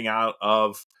were getting out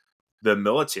of the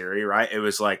military, right? It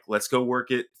was like, let's go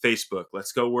work at Facebook,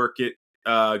 let's go work at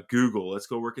Google, let's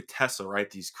go work at Tesla, right?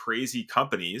 These crazy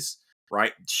companies,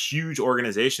 right? Huge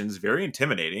organizations, very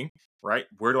intimidating, right?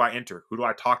 Where do I enter? Who do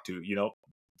I talk to?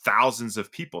 Thousands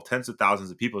of people, tens of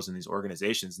thousands of people in these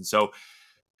organizations. And so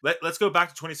let's go back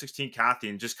to 2016, Kathy,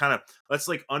 and just kind of let's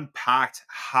like unpack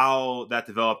how that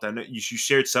developed. I know you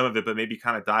shared some of it, but maybe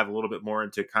kind of dive a little bit more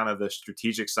into kind of the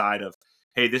strategic side of,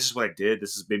 hey, this is what I did.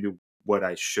 This is maybe what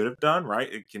I should have done,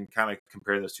 right? It can kind of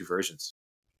compare those two versions.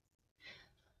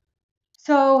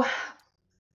 So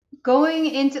going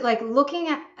into like looking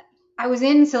at, I was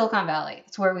in Silicon Valley.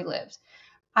 It's where we lived.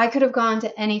 I could have gone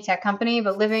to any tech company,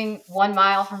 but living 1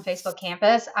 mile from Facebook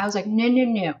campus, I was like, no, no,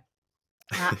 no,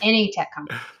 not any tech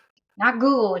company. Not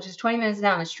Google, which is 20 minutes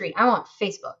down the street. I want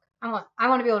Facebook. I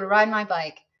want to be able to ride my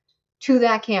bike to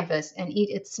that campus and eat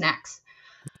its snacks.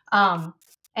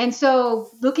 And so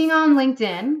looking on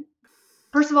LinkedIn,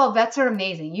 first of all, vets are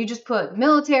amazing. You just put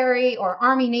military or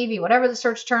Army, Navy, whatever the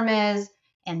search term is,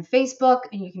 and Facebook,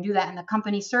 and you can do that in the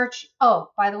company search. Oh,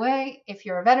 by the way, if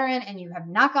you're a veteran and you have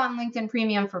not gotten LinkedIn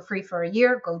Premium for free for a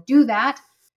year, go do that.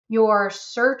 Your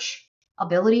search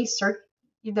ability,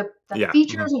 the Yeah.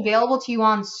 features available to you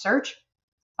on search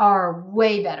are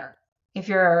way better if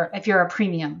you're a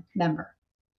premium member.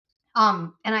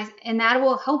 And that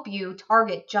will help you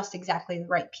target just exactly the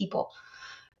right people.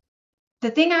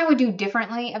 The thing I would do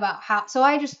differently about so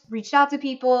I just reached out to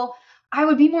people. I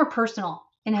would be more personal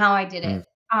in how I did Mm, it.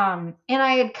 And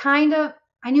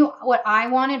I knew what I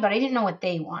wanted, but I didn't know what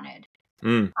they wanted.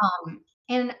 mm,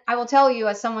 And I will tell you,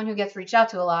 as someone who gets reached out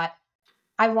to a lot,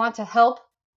 I want to help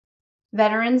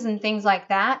veterans and things like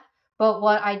that. But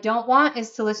what I don't want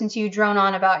is to listen to you drone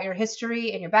on about your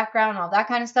history and your background and all that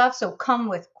kind of stuff. So come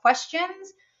with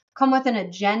questions come with an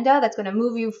agenda that's going to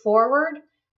move you forward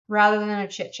rather than a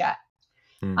chit chat.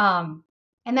 Mm.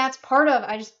 And that's part of,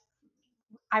 I just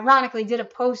ironically did a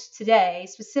post today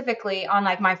specifically on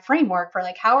like my framework for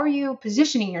like, how are you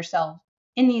positioning yourself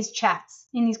in these chats,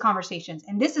 in these conversations?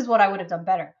 And this is what I would have done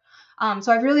better.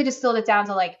 So I've really distilled it down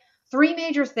to like 3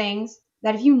 major things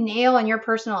that if you nail in your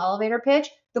personal elevator pitch,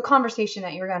 the conversation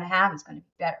that you're going to have is going to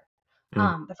be better.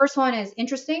 Mm. The first one is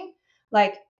interesting.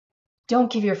 Like,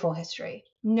 don't give your full history.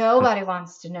 Nobody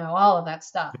wants to know all of that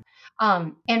stuff.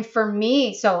 And for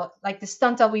me, so like the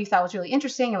stunt double you thought was really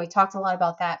interesting, and we talked a lot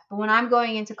about that. But when I'm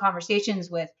going into conversations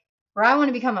with where I want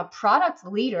to become a product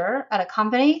leader at a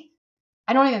company,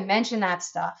 I don't even mention that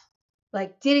stuff.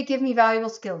 Like, did it give me valuable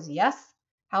skills? Yes.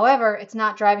 However, it's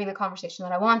not driving the conversation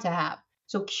that I want to have.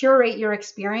 So curate your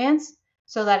experience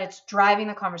so that it's driving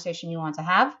the conversation you want to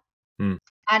have. Mm.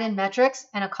 Add in metrics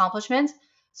and accomplishments.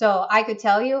 So I could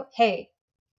tell you, hey,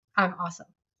 I'm awesome.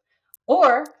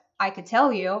 Or I could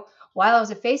tell you, while I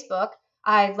was at Facebook,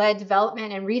 I led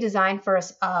development and redesign for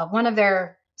one of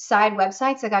their side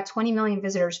websites that got 20 million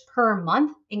visitors per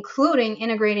month, including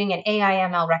integrating an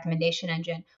AI/ML recommendation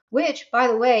engine, which, by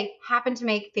the way, happened to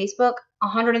make Facebook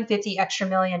 150 extra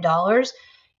million dollars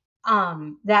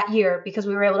that year because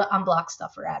we were able to unblock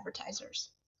stuff for advertisers.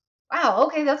 Wow,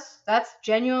 okay, that's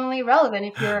genuinely relevant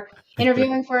if you're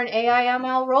interviewing for an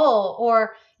AI/ML role,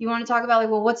 or you want to talk about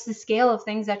like, well, what's the scale of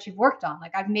things that you've worked on?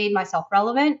 Like, I've made myself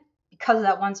relevant because of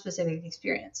that one specific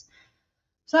experience.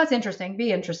 So that's interesting.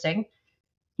 Be interesting.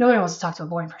 Nobody wants to talk to a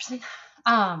boring person.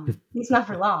 It's not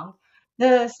for long.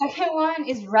 The second one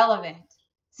is relevant.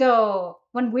 So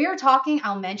when we're talking,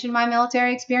 I'll mention my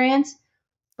military experience,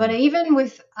 but Mm. even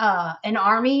with an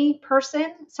Army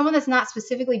person, someone that's not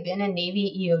specifically been in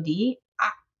Navy EOD,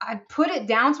 I put it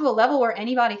down to a level where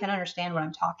anybody can understand what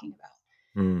I'm talking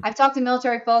about. Mm. I've talked to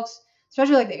military folks,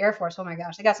 especially like the Air Force. Oh my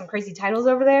gosh, they got some crazy titles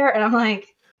over there. And I'm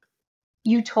like,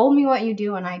 you told me what you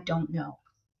do and I don't know.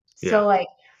 Yeah. So, like,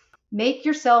 make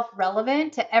yourself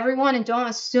relevant to everyone and don't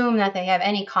assume that they have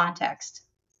any context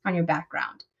on your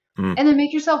background. Mm. And then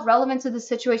make yourself relevant to the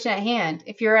situation at hand.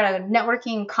 If you're at a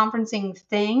networking conferencing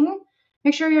thing,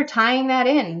 make sure you're tying that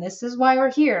in. This is why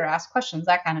we're here. Ask questions,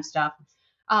 that kind of stuff.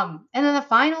 And then the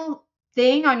final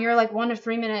thing on your like 1 to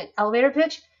 3 minute elevator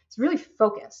pitch is really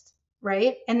focused,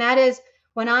 right? And that is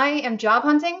when I am job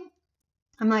hunting,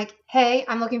 I'm like, hey,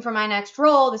 I'm looking for my next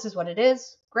role. This is what it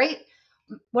is. Great.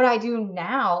 What I do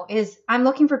now is I'm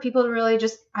looking for people to really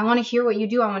just, I want to hear what you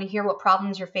do. I want to hear what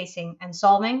problems you're facing and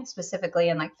solving, specifically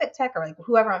in like fit tech or like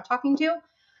whoever I'm talking to.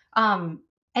 And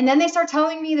then they start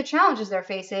telling me the challenges they're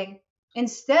facing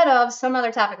instead of some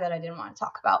other topic that I didn't want to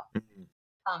talk about.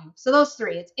 Mm. So those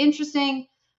 3, it's interesting,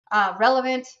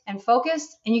 relevant, and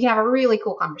focused, and you can have a really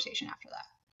cool conversation after that.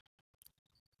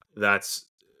 That's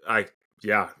I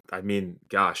yeah, I mean,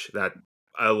 gosh, that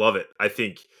I love it. I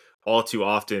think all too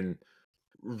often,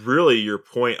 really your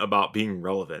point about being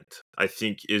relevant, I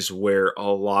think is where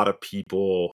a lot of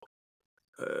people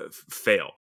fail.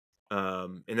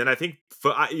 And then I think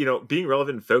being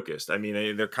relevant and focused. I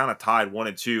mean, they're kind of tied 1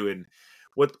 and 2. And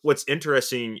what's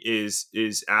interesting is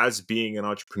as being an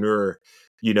entrepreneur,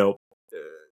 you know,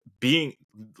 being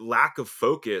lack of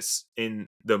focus in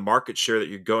the market share that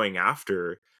you're going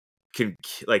after can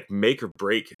like make or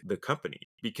break the company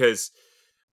because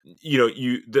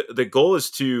the goal is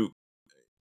to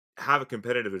have a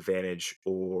competitive advantage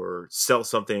or sell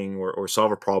something or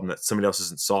solve a problem that somebody else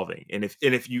isn't solving. And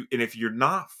if you're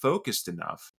not focused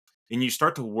enough and you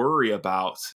start to worry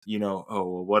about, oh,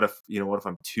 well, what if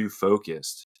I'm too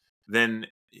focused, then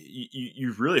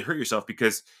you really hurt yourself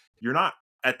because you're not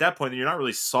at that point, you're not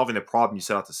really solving the problem you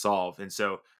set out to solve. And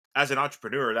so as an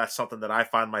entrepreneur, that's something that I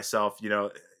find myself,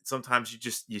 sometimes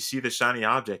you see the shiny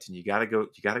object and you gotta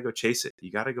go chase it.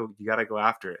 You gotta go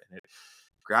after it. And it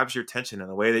grabs your attention in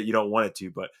a way that you don't want it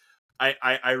to. But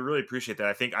I really appreciate that.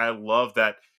 I think I love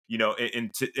that,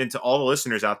 and to all the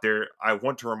listeners out there, I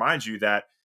want to remind you that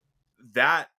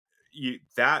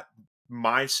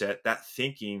mindset, that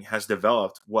thinking has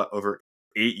developed over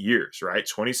 8 years, right?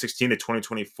 2016 to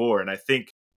 2024. And I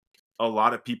think a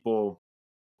lot of people,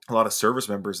 a lot of service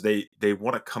members, they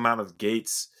want to come out of the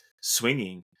gates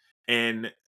swinging.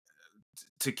 And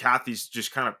to Kathy's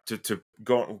just kind of to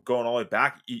going all the way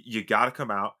back, you got to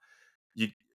come out. You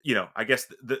I guess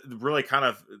the really kind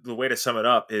of the way to sum it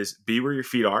up is be where your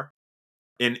feet are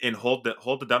and hold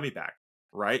the dummy back,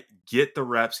 right? Get the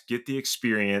reps, get the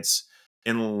experience,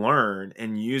 and learn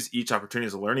and use each opportunity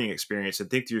as a learning experience, and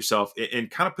think to yourself and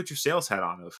kind of put your sales hat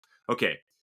on of, okay,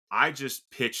 I just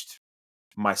pitched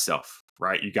myself,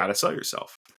 right? You got to sell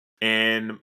yourself.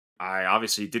 And I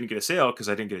obviously didn't get a sale because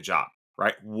I didn't get a job,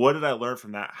 right? What did I learn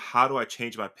from that? How do I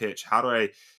change my pitch? How do I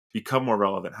become more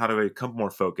relevant? How do I become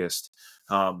more focused?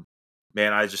 Um,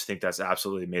 Man, I just think that's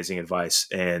absolutely amazing advice,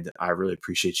 and I really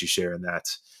appreciate you sharing that.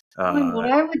 And Uh,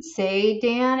 what I would say,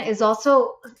 Dan, is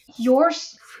also your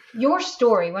your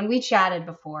story when we chatted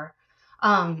before.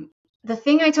 Um, the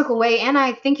thing I took away, and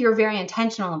I think you're very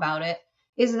intentional about it,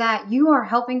 is that you are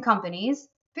helping companies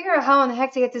figure out how in the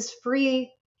heck to get this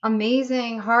free,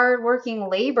 amazing, hardworking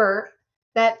labor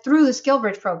that through the Skill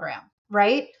Bridge program,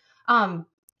 right? Um,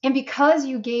 and because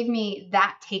you gave me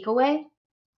that takeaway,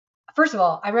 first of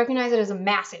all, I recognize it as a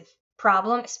massive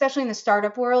problem, especially in the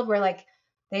startup world where like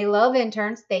they love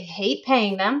interns, they hate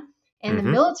paying them. In the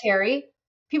mhm. military,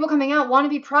 people coming out want to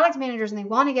be product managers and they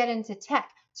want to get into tech.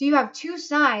 So you have two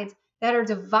sides that are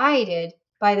divided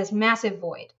by this massive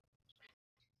void.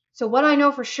 So what I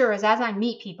know for sure is as I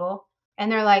meet people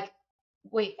and they're like,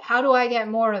 "Wait, how do I get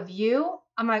more of you?"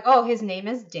 I'm like, "Oh, his name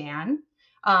is Dan.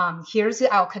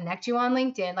 I'll connect you on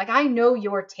LinkedIn." Like I know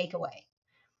your takeaway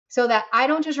so that I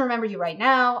don't just remember you right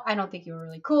now. I don't think you were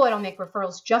really cool. I don't make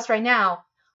referrals just right now.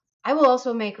 I will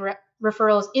also make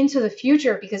referrals into the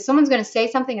future because someone's going to say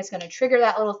something that's going to trigger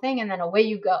that little thing and then away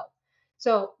you go.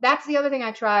 So that's the other thing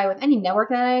I try with any network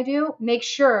that I do. Make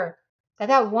sure that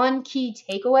that one key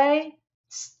takeaway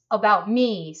about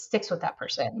me sticks with that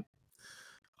person.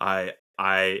 I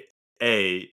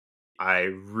a I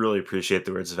really appreciate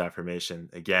the words of affirmation.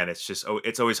 Again,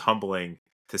 it's always humbling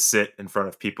to sit in front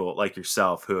of people like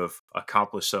yourself who have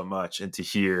accomplished so much and to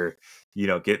hear,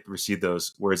 get receive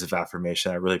those words of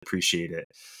affirmation. I really appreciate it.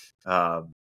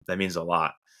 That means a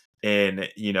lot. And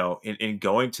in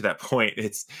going to that point,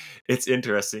 it's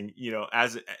interesting. And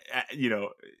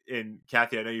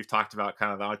Kathy, I know you've talked about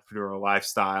kind of the entrepreneurial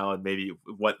lifestyle and maybe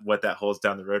what that holds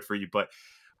down the road for you, but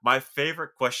my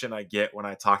favorite question I get when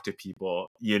I talk to people,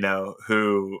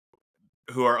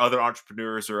 who are other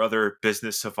entrepreneurs or other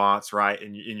business savants, right?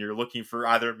 And you're looking for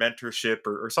either mentorship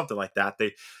or something like that.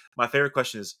 My favorite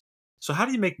question is, so how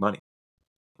do you make money?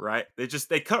 Right?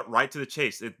 They cut right to the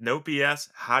chase. No BS.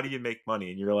 How do you make money?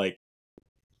 And you're like,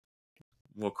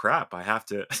 well, crap, I have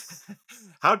to.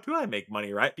 How do I make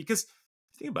money, right? Because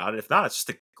think about it. If not, it's just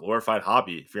a glorified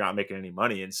hobby if you're not making any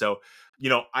money. And so,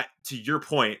 I to your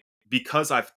point, because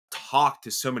I've talked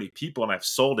to so many people and I've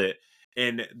sold it,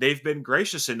 and they've been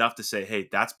gracious enough to say, "Hey,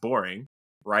 that's boring,"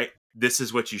 right? This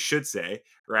is what you should say,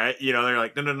 right? They're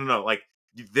like, "No, no, no, no. Like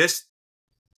this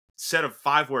set of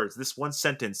 5 words, this one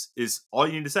sentence is all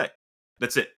you need to say.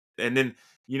 That's it." And then,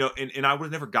 and I would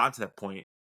have never gotten to that point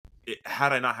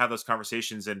had I not had those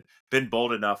conversations and been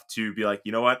bold enough to be like,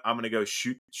 you know what, I'm going to go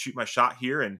shoot my shot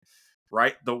here. And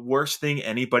right, the worst thing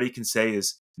anybody can say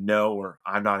is no, or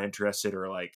I'm not interested, or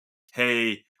like,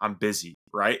 hey, I'm busy.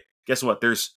 Right? Guess what?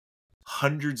 There's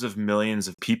hundreds of millions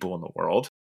of people in the world,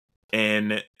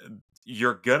 and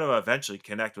you're gonna eventually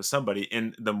connect with somebody.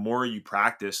 And the more you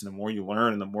practice, and the more you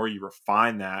learn, and the more you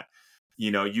refine that,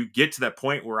 you get to that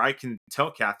point where I can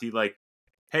tell Kathy, like,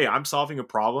 hey, I'm solving a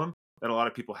problem that a lot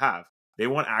of people have. They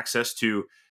want access to,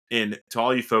 and to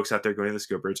all you folks out there going to the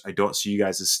skill bridge, I don't see you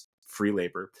guys as free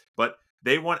labor, but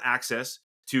they want access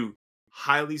to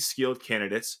highly skilled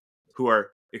candidates who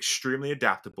are extremely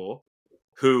adaptable,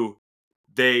 who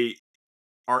they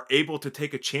are able to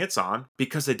take a chance on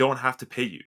because they don't have to pay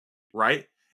you, right?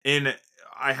 And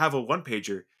I have a one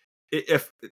pager.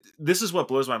 If this is what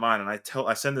blows my mind, and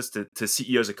I send this to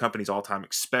CEOs of companies all the time,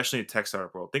 especially in the tech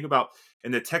startup world. Think about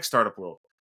in the tech startup world,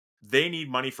 they need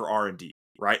money for R&D,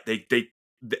 right? They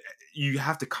you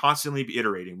have to constantly be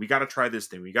iterating. We got to try this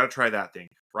thing. We got to try that thing,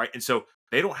 right? And so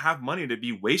they don't have money to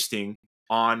be wasting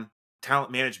on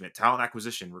talent management, talent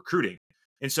acquisition, recruiting.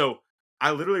 And so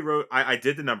I literally I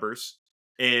did the numbers,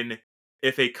 and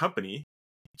if a company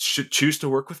should choose to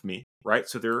work with me, right?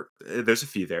 So there's a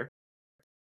fee there,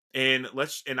 and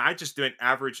I just do an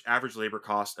average labor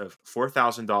cost of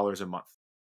 $4,000 a month.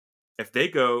 If they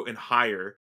go and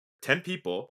hire 10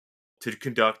 people to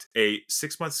conduct a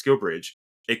 6 month skill bridge,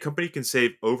 a company can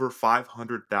save over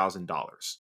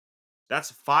 $500,000.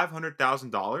 That's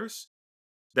 $500,000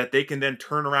 that they can then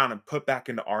turn around and put back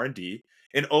into R&D.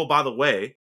 And oh, by the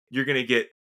way, you're going to get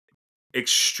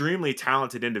extremely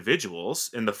talented individuals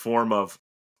in the form of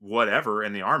whatever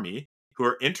in the army who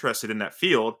are interested in that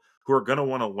field, who are going to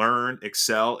want to learn,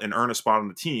 excel, and earn a spot on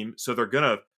the team. So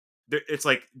it's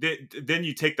like then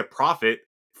you take the profit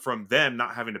from them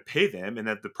not having to pay them, and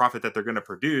that the profit that they're going to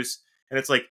produce, and it's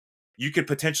like you could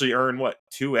potentially earn what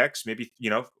 2x, maybe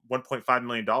 $1.5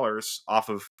 million off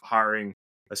of hiring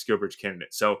a skill bridge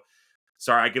candidate. So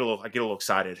sorry, I get a little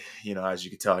excited. As you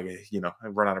can tell, I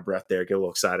run out of breath there, get a little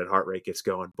excited, heart rate gets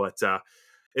going. But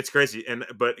It's crazy.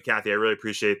 But Kathy, I really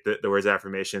appreciate the words of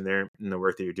affirmation there and the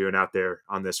work that you're doing out there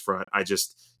on this front. I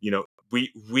just,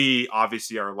 we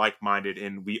obviously are like minded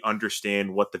and we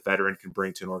understand what the veteran can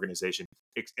bring to an organization.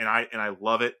 And I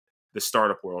love it. The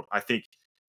startup world. I think,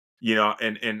 maybe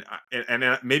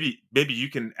you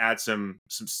can add some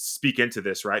speak into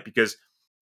this, right? Because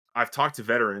I've talked to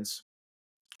veterans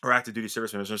or active duty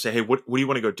service members and say, hey, what do you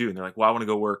want to go do? And they're like, well, I want to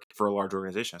go work for a large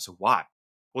organization. I said, why?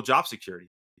 Well, job security.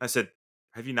 I said,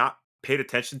 have you not paid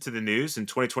attention to the news in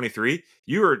 2023?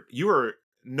 You are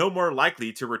no more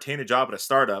likely to retain a job at a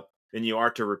startup than you are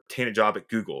to retain a job at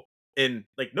Google. And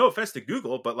like, no offense to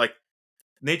Google, but like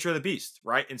nature of the beast,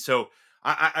 right? And so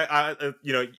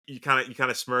you kind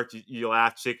of smirked, you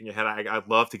laughed, shaking your head. I'd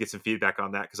love to get some feedback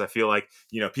on that because I feel like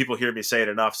people hear me say it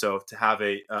enough. So to have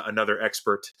another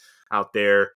expert out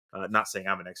there, not saying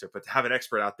I'm an expert, but to have an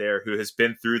expert out there who has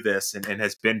been through this and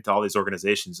has been to all these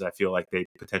organizations, I feel like they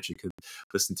potentially could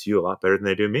listen to you a lot better than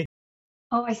they do me.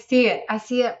 Oh, I see it. I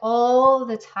see it all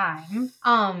the time.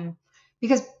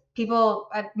 Because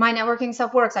my networking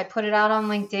stuff works. I put it out on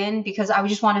LinkedIn because I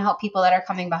just want to help people that are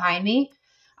coming behind me.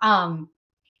 Um,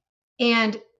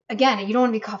 and again, you don't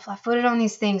want to be caught flat-footed on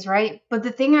these things, right? But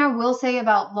the thing I will say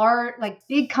about like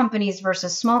big companies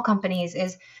versus small companies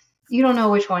is you don't know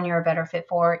which one you're a better fit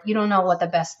for. You don't know what the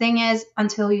best thing is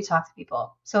until you talk to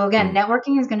people. So again, Mm,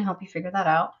 networking is going to help you figure that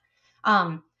out.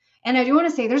 Um, and I do want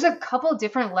to say there's a couple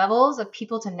different levels of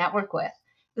people to network with.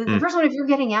 The mm. first one, if you're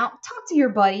getting out, talk to your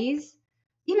buddies.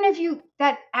 Even if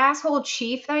that asshole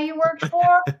chief that you worked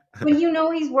for, when you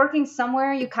know he's working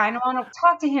somewhere, you kind of want to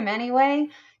talk to him anyway.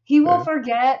 He will Yeah.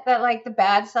 forget that like the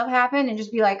bad stuff happened and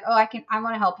just be like, oh, I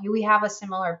want to help you. We have a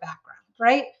similar background,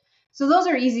 right? So those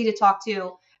are easy to talk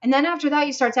to. And then after that,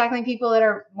 you start tackling people that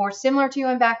are more similar to you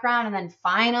in background. And then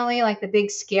finally, like the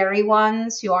big scary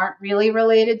ones who aren't really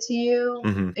related to you,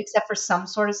 Hmm. except for some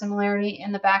sort of similarity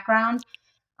in the background.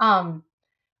 Um,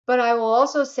 but I will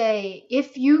also say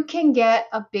if you can get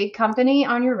a big company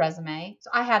on your resume,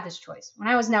 so I had this choice. When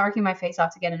I was networking my face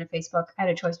off to get into Facebook, I had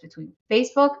a choice between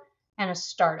Facebook and a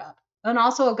startup and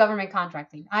also a government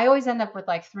contracting. I always end up with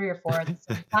like three or four at the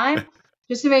same time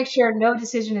just to make sure no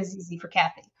decision is easy for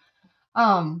Kathy.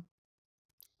 Um,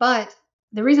 but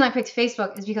the reason I picked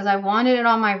Facebook is because I wanted it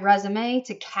on my resume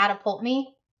to catapult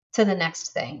me to the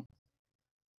next thing.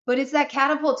 But it's that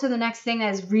catapult to the next thing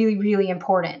that is really, really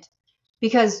important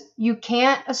because you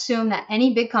can't assume that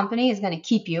any big company is going to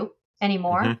keep you Hmm.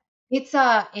 anymore. It's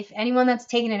if anyone that's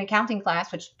taken an accounting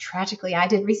class, which tragically I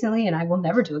did recently and I will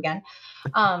never do again,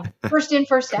 first in,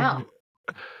 first out,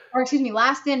 or excuse me,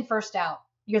 last in, first out.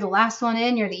 You're the last one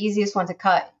in. You're the easiest one to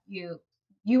cut. You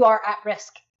are at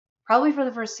risk probably for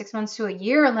the first 6 months to a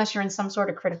year unless you're in some sort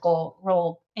of critical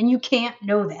role, and you can't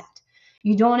know that.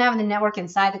 You don't have the network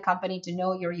inside the company to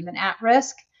know you're even at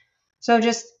risk. So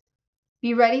just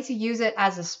be ready to use it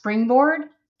as a springboard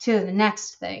to the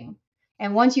next thing.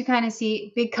 And once you kind of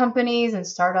see big companies and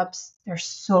startups, they're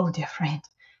so different.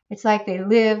 It's like they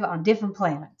live on different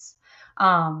planets.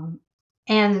 And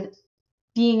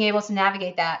being able to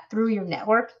navigate that through your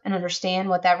network and understand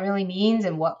what that really means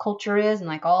and what culture is and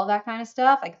like all of that kind of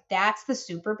stuff, like that's the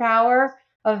superpower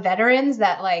of veterans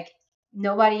that like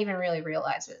nobody even really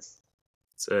realizes.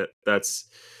 That's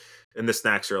it. And the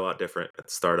snacks are a lot different at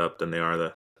the startup than they are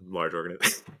the large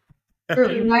organization.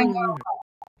 True. I know.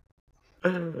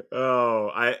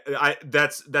 Oh,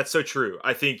 that's so true.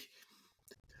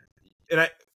 And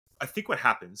I think what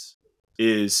happens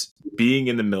is being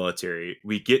in the military,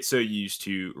 we get so used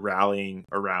to rallying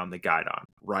around the guidon,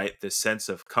 right? The sense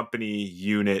of company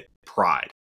unit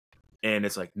pride. And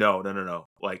it's like, no, no, no, no.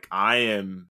 Like I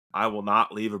will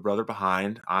not leave a brother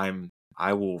behind.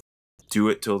 I will do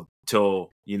it till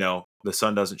the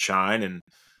sun doesn't shine and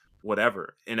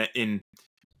whatever. And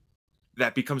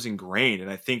that becomes ingrained. And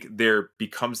I think there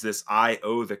becomes this I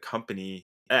owe the company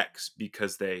X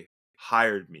because they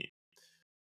hired me.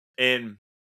 And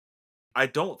I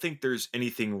don't think there's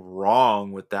anything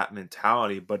wrong with that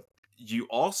mentality, but you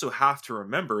also have to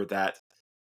remember that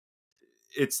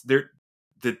it's there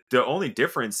the only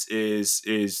difference is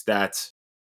that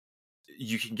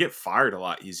you can get fired a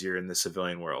lot easier in the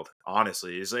civilian world.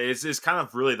 Honestly, is kind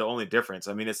of really the only difference.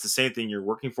 I mean, it's the same thing. You're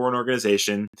working for an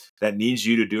organization that needs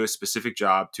you to do a specific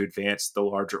job to advance the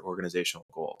larger organizational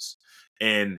goals,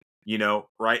 and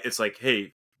right? It's like,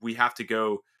 hey, we have to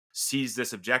go seize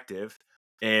this objective,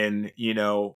 and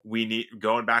we need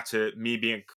going back to me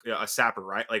being a sapper,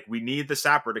 right? Like we need the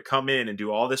sapper to come in and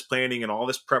do all this planning and all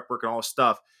this prep work and all this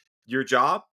stuff. Your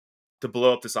job to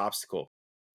blow up this obstacle.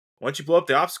 Once you blow up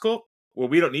the obstacle, well,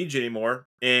 we don't need you anymore,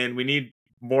 and we need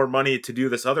more money to do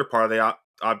this other part of the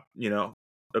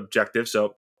objective.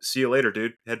 So see you later,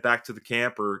 dude. Head back to the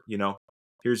camp, or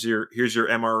here's your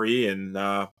MRE,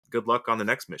 and good luck on the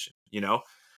next mission.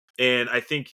 And I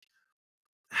think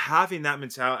having that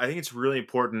mentality, I think it's really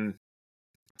important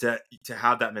to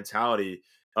have that mentality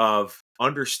of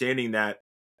understanding that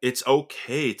it's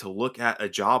okay to look at a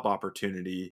job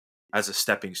opportunity as a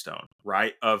stepping stone,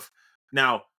 right? Of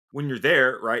now, when you're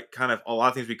there, right, kind of a lot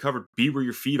of things we covered, be where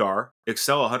your feet are,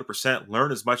 excel 100%,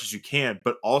 learn as much as you can,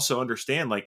 but also understand,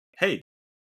 like, hey,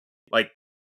 like,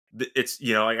 it's,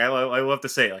 like I love to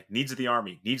say, like, needs of the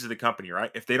army, needs of the company,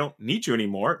 right? If they don't need you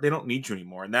anymore, they don't need you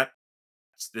anymore. And that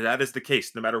is the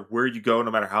case no matter where you go,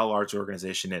 no matter how large the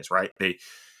organization is, right?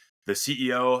 The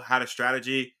CEO had a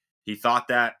strategy. He thought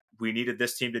that we needed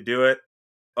this team to do it.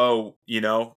 Oh,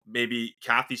 maybe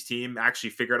Kathy's team actually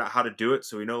figured out how to do it,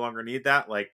 so we no longer need that.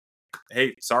 Like,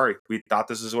 hey, sorry, we thought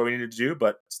this is what we needed to do,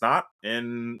 but it's not,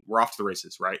 and we're off to the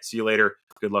races, right? See you later.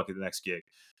 Good luck at the next gig.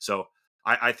 So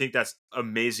I think that's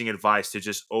amazing advice, to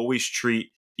just always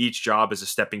treat each job as a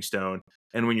stepping stone.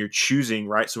 And when you're choosing,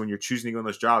 right? So when you're choosing to go on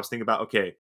those jobs, think about,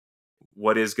 okay,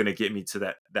 what is going to get me to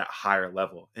that higher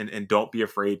level, and don't be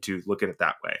afraid to look at it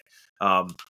that way.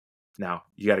 Now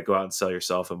you got to go out and sell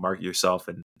yourself and market yourself,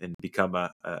 and become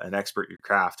an expert in your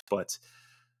craft, but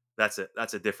that's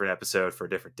a different episode for a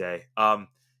different day.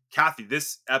 Kathy,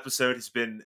 this episode has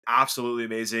been absolutely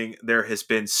amazing. There has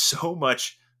been so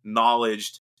much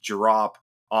knowledge drop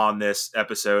on this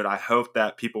episode. I hope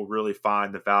that people really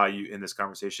find the value in this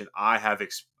conversation. I have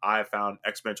found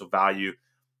exponential value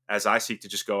as I seek to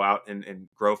just go out and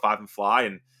grow Five and Fly,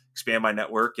 and expand my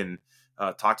network, and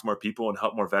talk to more people and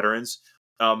help more veterans.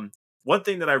 One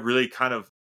thing that I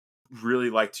really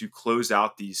like to close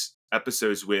out these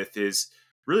episodes with is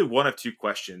really one of two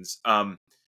questions.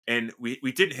 And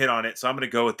we didn't hit on it, so I'm going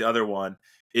to go with the other one.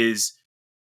 Is,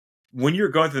 when you're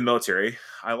going through the military,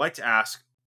 I like to ask,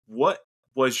 what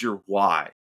was your why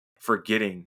for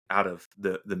getting out of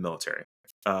the military?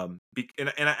 And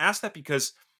I ask that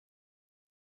because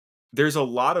there are a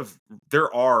lot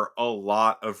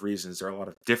of reasons. There are a lot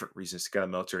of different reasons to get out of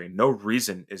the military. No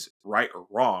reason is right or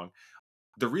wrong.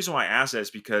 The reason why I ask that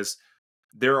is because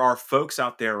there are folks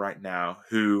out there right now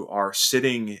who are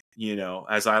sitting,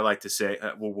 as I like to say,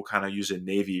 we'll kind of use a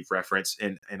Navy reference,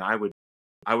 and I would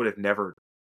have never,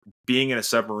 being in a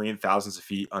submarine thousands of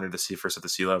feet under the surface of the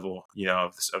sea level,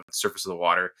 of the surface of the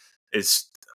water, is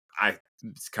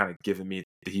it's kind of giving me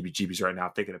the heebie-jeebies right now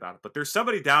thinking about it. But there's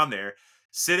somebody down there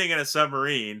sitting in a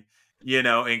submarine,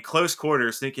 in close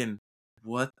quarters, thinking,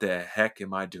 "What the heck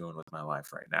am I doing with my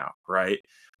life right now?" Right?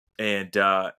 And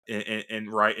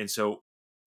right, and so,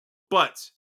 but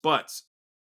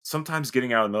sometimes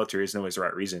getting out of the military isn't always the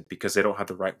right reason, because they don't have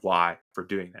the right why for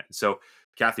doing that. And so,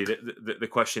 Kathy, the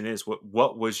question is,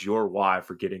 what was your why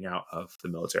for getting out of the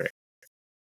military?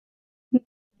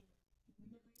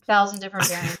 Thousand different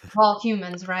variants. We're all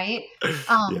humans, right?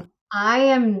 Yeah. I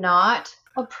am not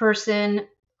a person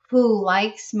who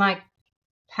likes my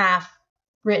path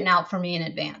written out for me in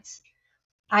advance.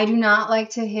 I do not like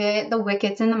to hit the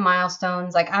wickets and the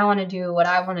milestones. Like, I want to do what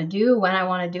I want to do when I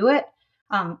want to do it.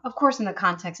 Of course, in the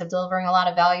context of delivering a lot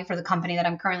of value for the company that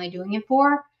I'm currently doing it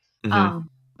for. Hmm.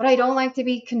 But I don't like to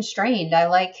be constrained. I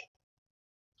like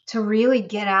to really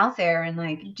get out there and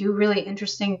like do really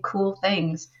interesting, cool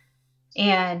things.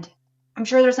 And I'm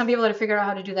sure there's some people that have figured out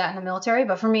how to do that in the military,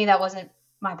 but for me, that wasn't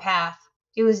my path.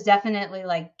 It was definitely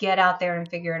like, get out there and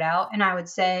figure it out. And I would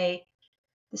say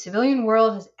the civilian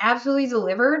world has absolutely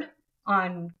delivered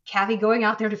on Kathy going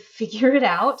out there to figure it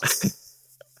out.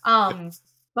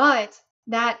 But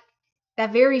that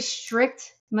very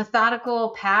strict,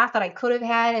 methodical path that I could have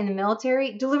had in the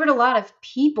military delivered a lot of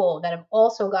people that have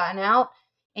also gotten out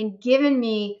and given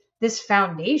me this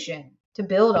foundation to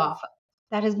build off of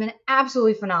that has been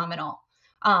absolutely phenomenal.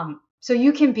 So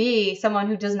you can be someone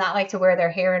who does not like to wear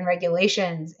their hair in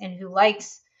regulations and who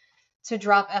likes to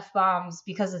drop F bombs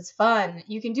because it's fun.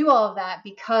 You can do all of that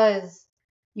because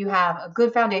you have a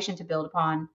good foundation to build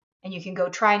upon, and you can go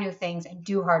try new things and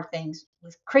do hard things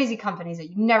with crazy companies that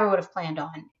you never would have planned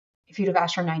on if you'd have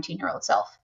asked your 19-year-old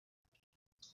self.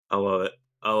 I love it.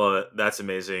 I love it. That's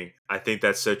amazing. I think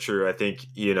that's so true. I think,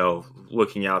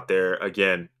 looking out there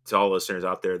again, to all listeners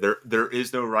out there, there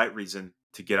is no right reason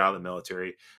to get out of the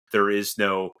military. There is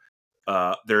no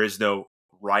there is no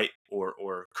right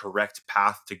or correct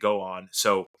path to go on.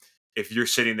 So if you're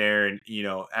sitting there and,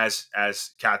 as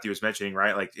Kathy was mentioning,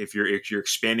 right, like if you're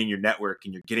expanding your network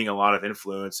and you're getting a lot of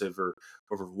influence over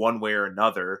one way or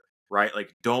another, right,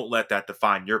 like, don't let that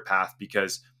define your path,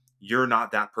 because you're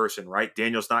not that person, right?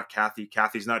 Daniel's not Kathy,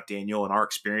 Kathy's not Daniel, and our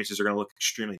experiences are going to look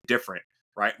extremely different,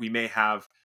 right? We may have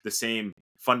the same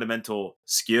fundamental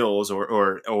skills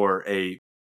or a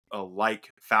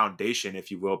like foundation,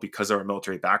 if you will, because of our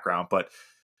military background, but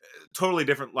totally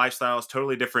different lifestyles,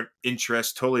 totally different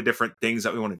interests, totally different things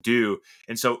that we want to do.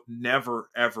 And so never,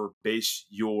 ever base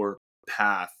your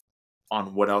path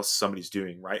on what else somebody's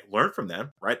doing, right? Learn from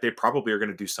them, right? They probably are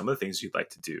going to do some of the things you'd like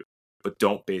to do, but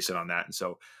don't base it on that. And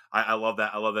so I love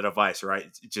that. I love that advice, right?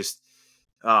 It just,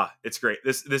 it's great.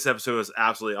 This episode was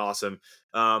absolutely awesome.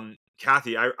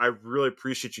 Kathy, I really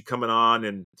appreciate you coming on,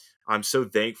 and I'm so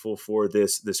thankful for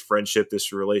this friendship,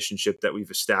 this relationship that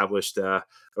we've established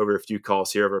over a few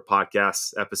calls here over a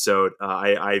podcast episode.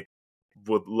 I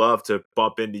would love to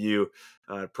bump into you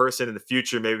in person in the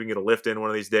future. Maybe we can get a lift in one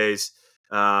of these days.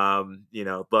 Love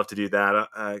to do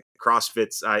that.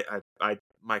 CrossFit's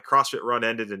my CrossFit run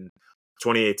ended in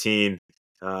 2018.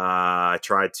 I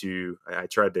tried to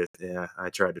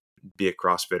be a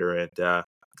CrossFitter, and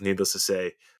needless to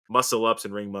say, muscle ups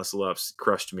and ring muscle ups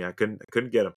crushed me. I couldn't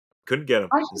get them.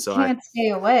 I just can't stay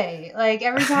away. Like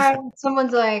every time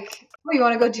someone's like, "Oh, you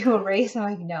want to go do a race?" I'm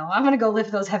like, "No, I'm gonna go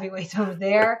lift those heavy weights over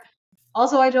there."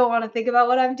 Also, I don't want to think about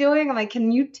what I'm doing. I'm like,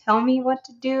 "Can you tell me what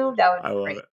to do?" That would be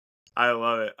great. I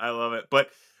love it. But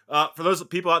for those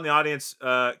people out in the audience,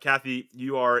 Kathy,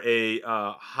 you are a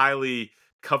highly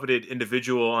coveted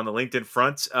individual on the LinkedIn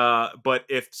front. But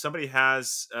if somebody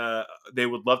has, they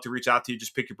would love to reach out to you,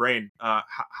 just pick your brain.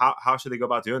 How should they go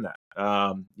about doing that?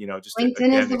 Just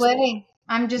LinkedIn is the way.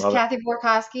 I'm just Kathy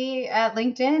Borkoski at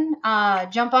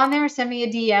LinkedIn. Jump on there, send me a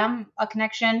DM, a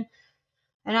connection,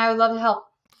 and I would love to help.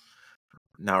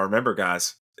 Now, remember,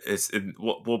 guys,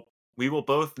 we will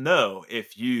both know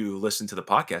if you listen to the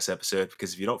podcast episode,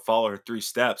 because if you don't follow her 3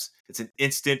 steps, it's an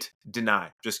instant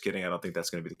deny. Just kidding. I don't think that's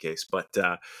going to be the case. But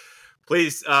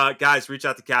please, guys, reach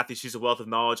out to Kathy. She's a wealth of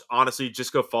knowledge. Honestly,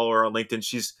 just go follow her on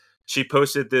LinkedIn. She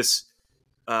posted this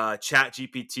Chat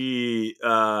GPT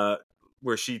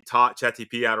where she taught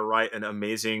ChatGPT how to write an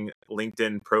amazing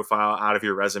LinkedIn profile out of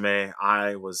your resume.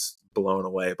 I was blown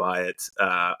away by it.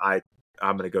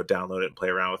 I'm going to go download it and play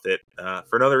around with it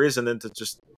for another reason than to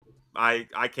just,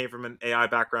 I came from an AI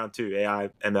background too, AI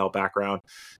ML background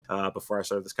before I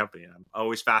started this company. I'm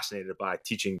always fascinated by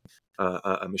teaching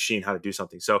a machine how to do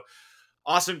something. So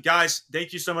awesome, guys.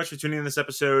 Thank you so much for tuning in this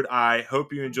episode. I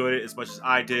hope you enjoyed it as much as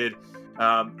I did.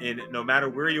 And no matter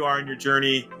where you are in your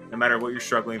journey, no matter what you're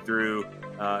struggling through,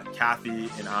 Kathy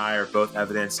and I are both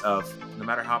evidence of no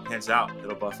matter how it pans out,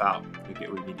 it'll buff out. We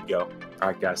get where we need to go. All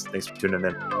right, guys. Thanks for tuning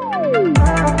in.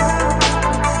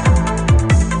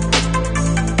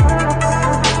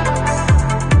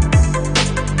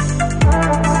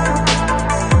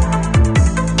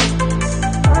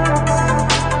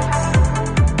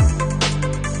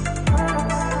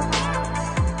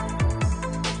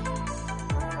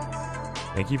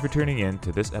 Thank you for tuning in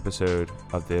to this episode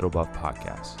of the It'll Buff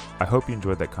podcast. I hope you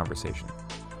enjoyed that conversation.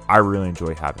 I really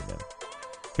enjoy having them.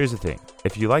 Here's the thing.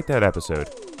 If you like that episode,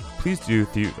 please do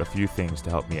a few things to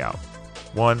help me out.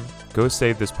 1, go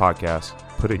save this podcast,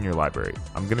 put it in your library.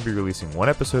 I'm going to be releasing 1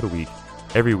 episode a week,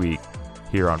 every week,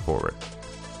 here on forward.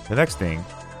 The next thing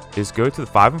is go to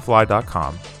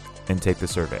 5andfly.com and take the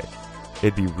survey.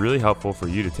 It'd be really helpful for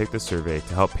you to take this survey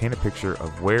to help paint a picture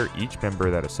of where each member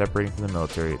that is separating from the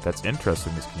military that's interested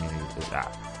in this community is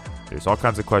at. There's all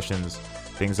kinds of questions,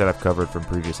 things that I've covered from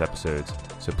previous episodes,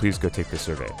 so please go take this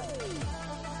survey.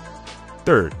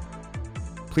 3rd,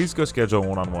 please go schedule a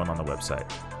one-on-one on the website.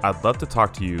 I'd love to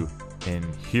talk to you and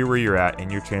hear where you're at in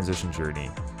your transition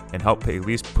journey and help at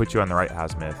least put you on the right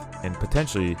azimuth and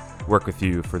potentially work with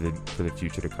you for the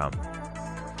future to come.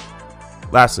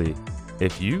 Lastly,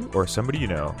 if you or somebody you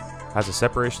know has a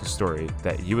separation story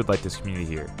that you would like this community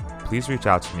to hear, please reach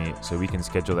out to me so we can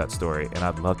schedule that story, and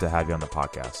I'd love to have you on the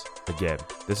podcast. Again,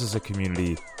 this is a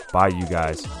community by you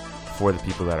guys for the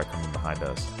people that are coming behind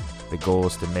us. The goal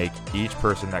is to make each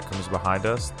person that comes behind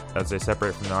us as they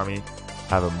separate from the Army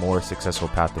have a more successful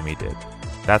path than we did.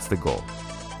 That's the goal.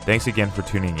 Thanks again for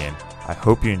tuning in. I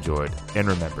hope you enjoyed, and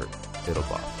remember, it'll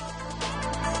buff.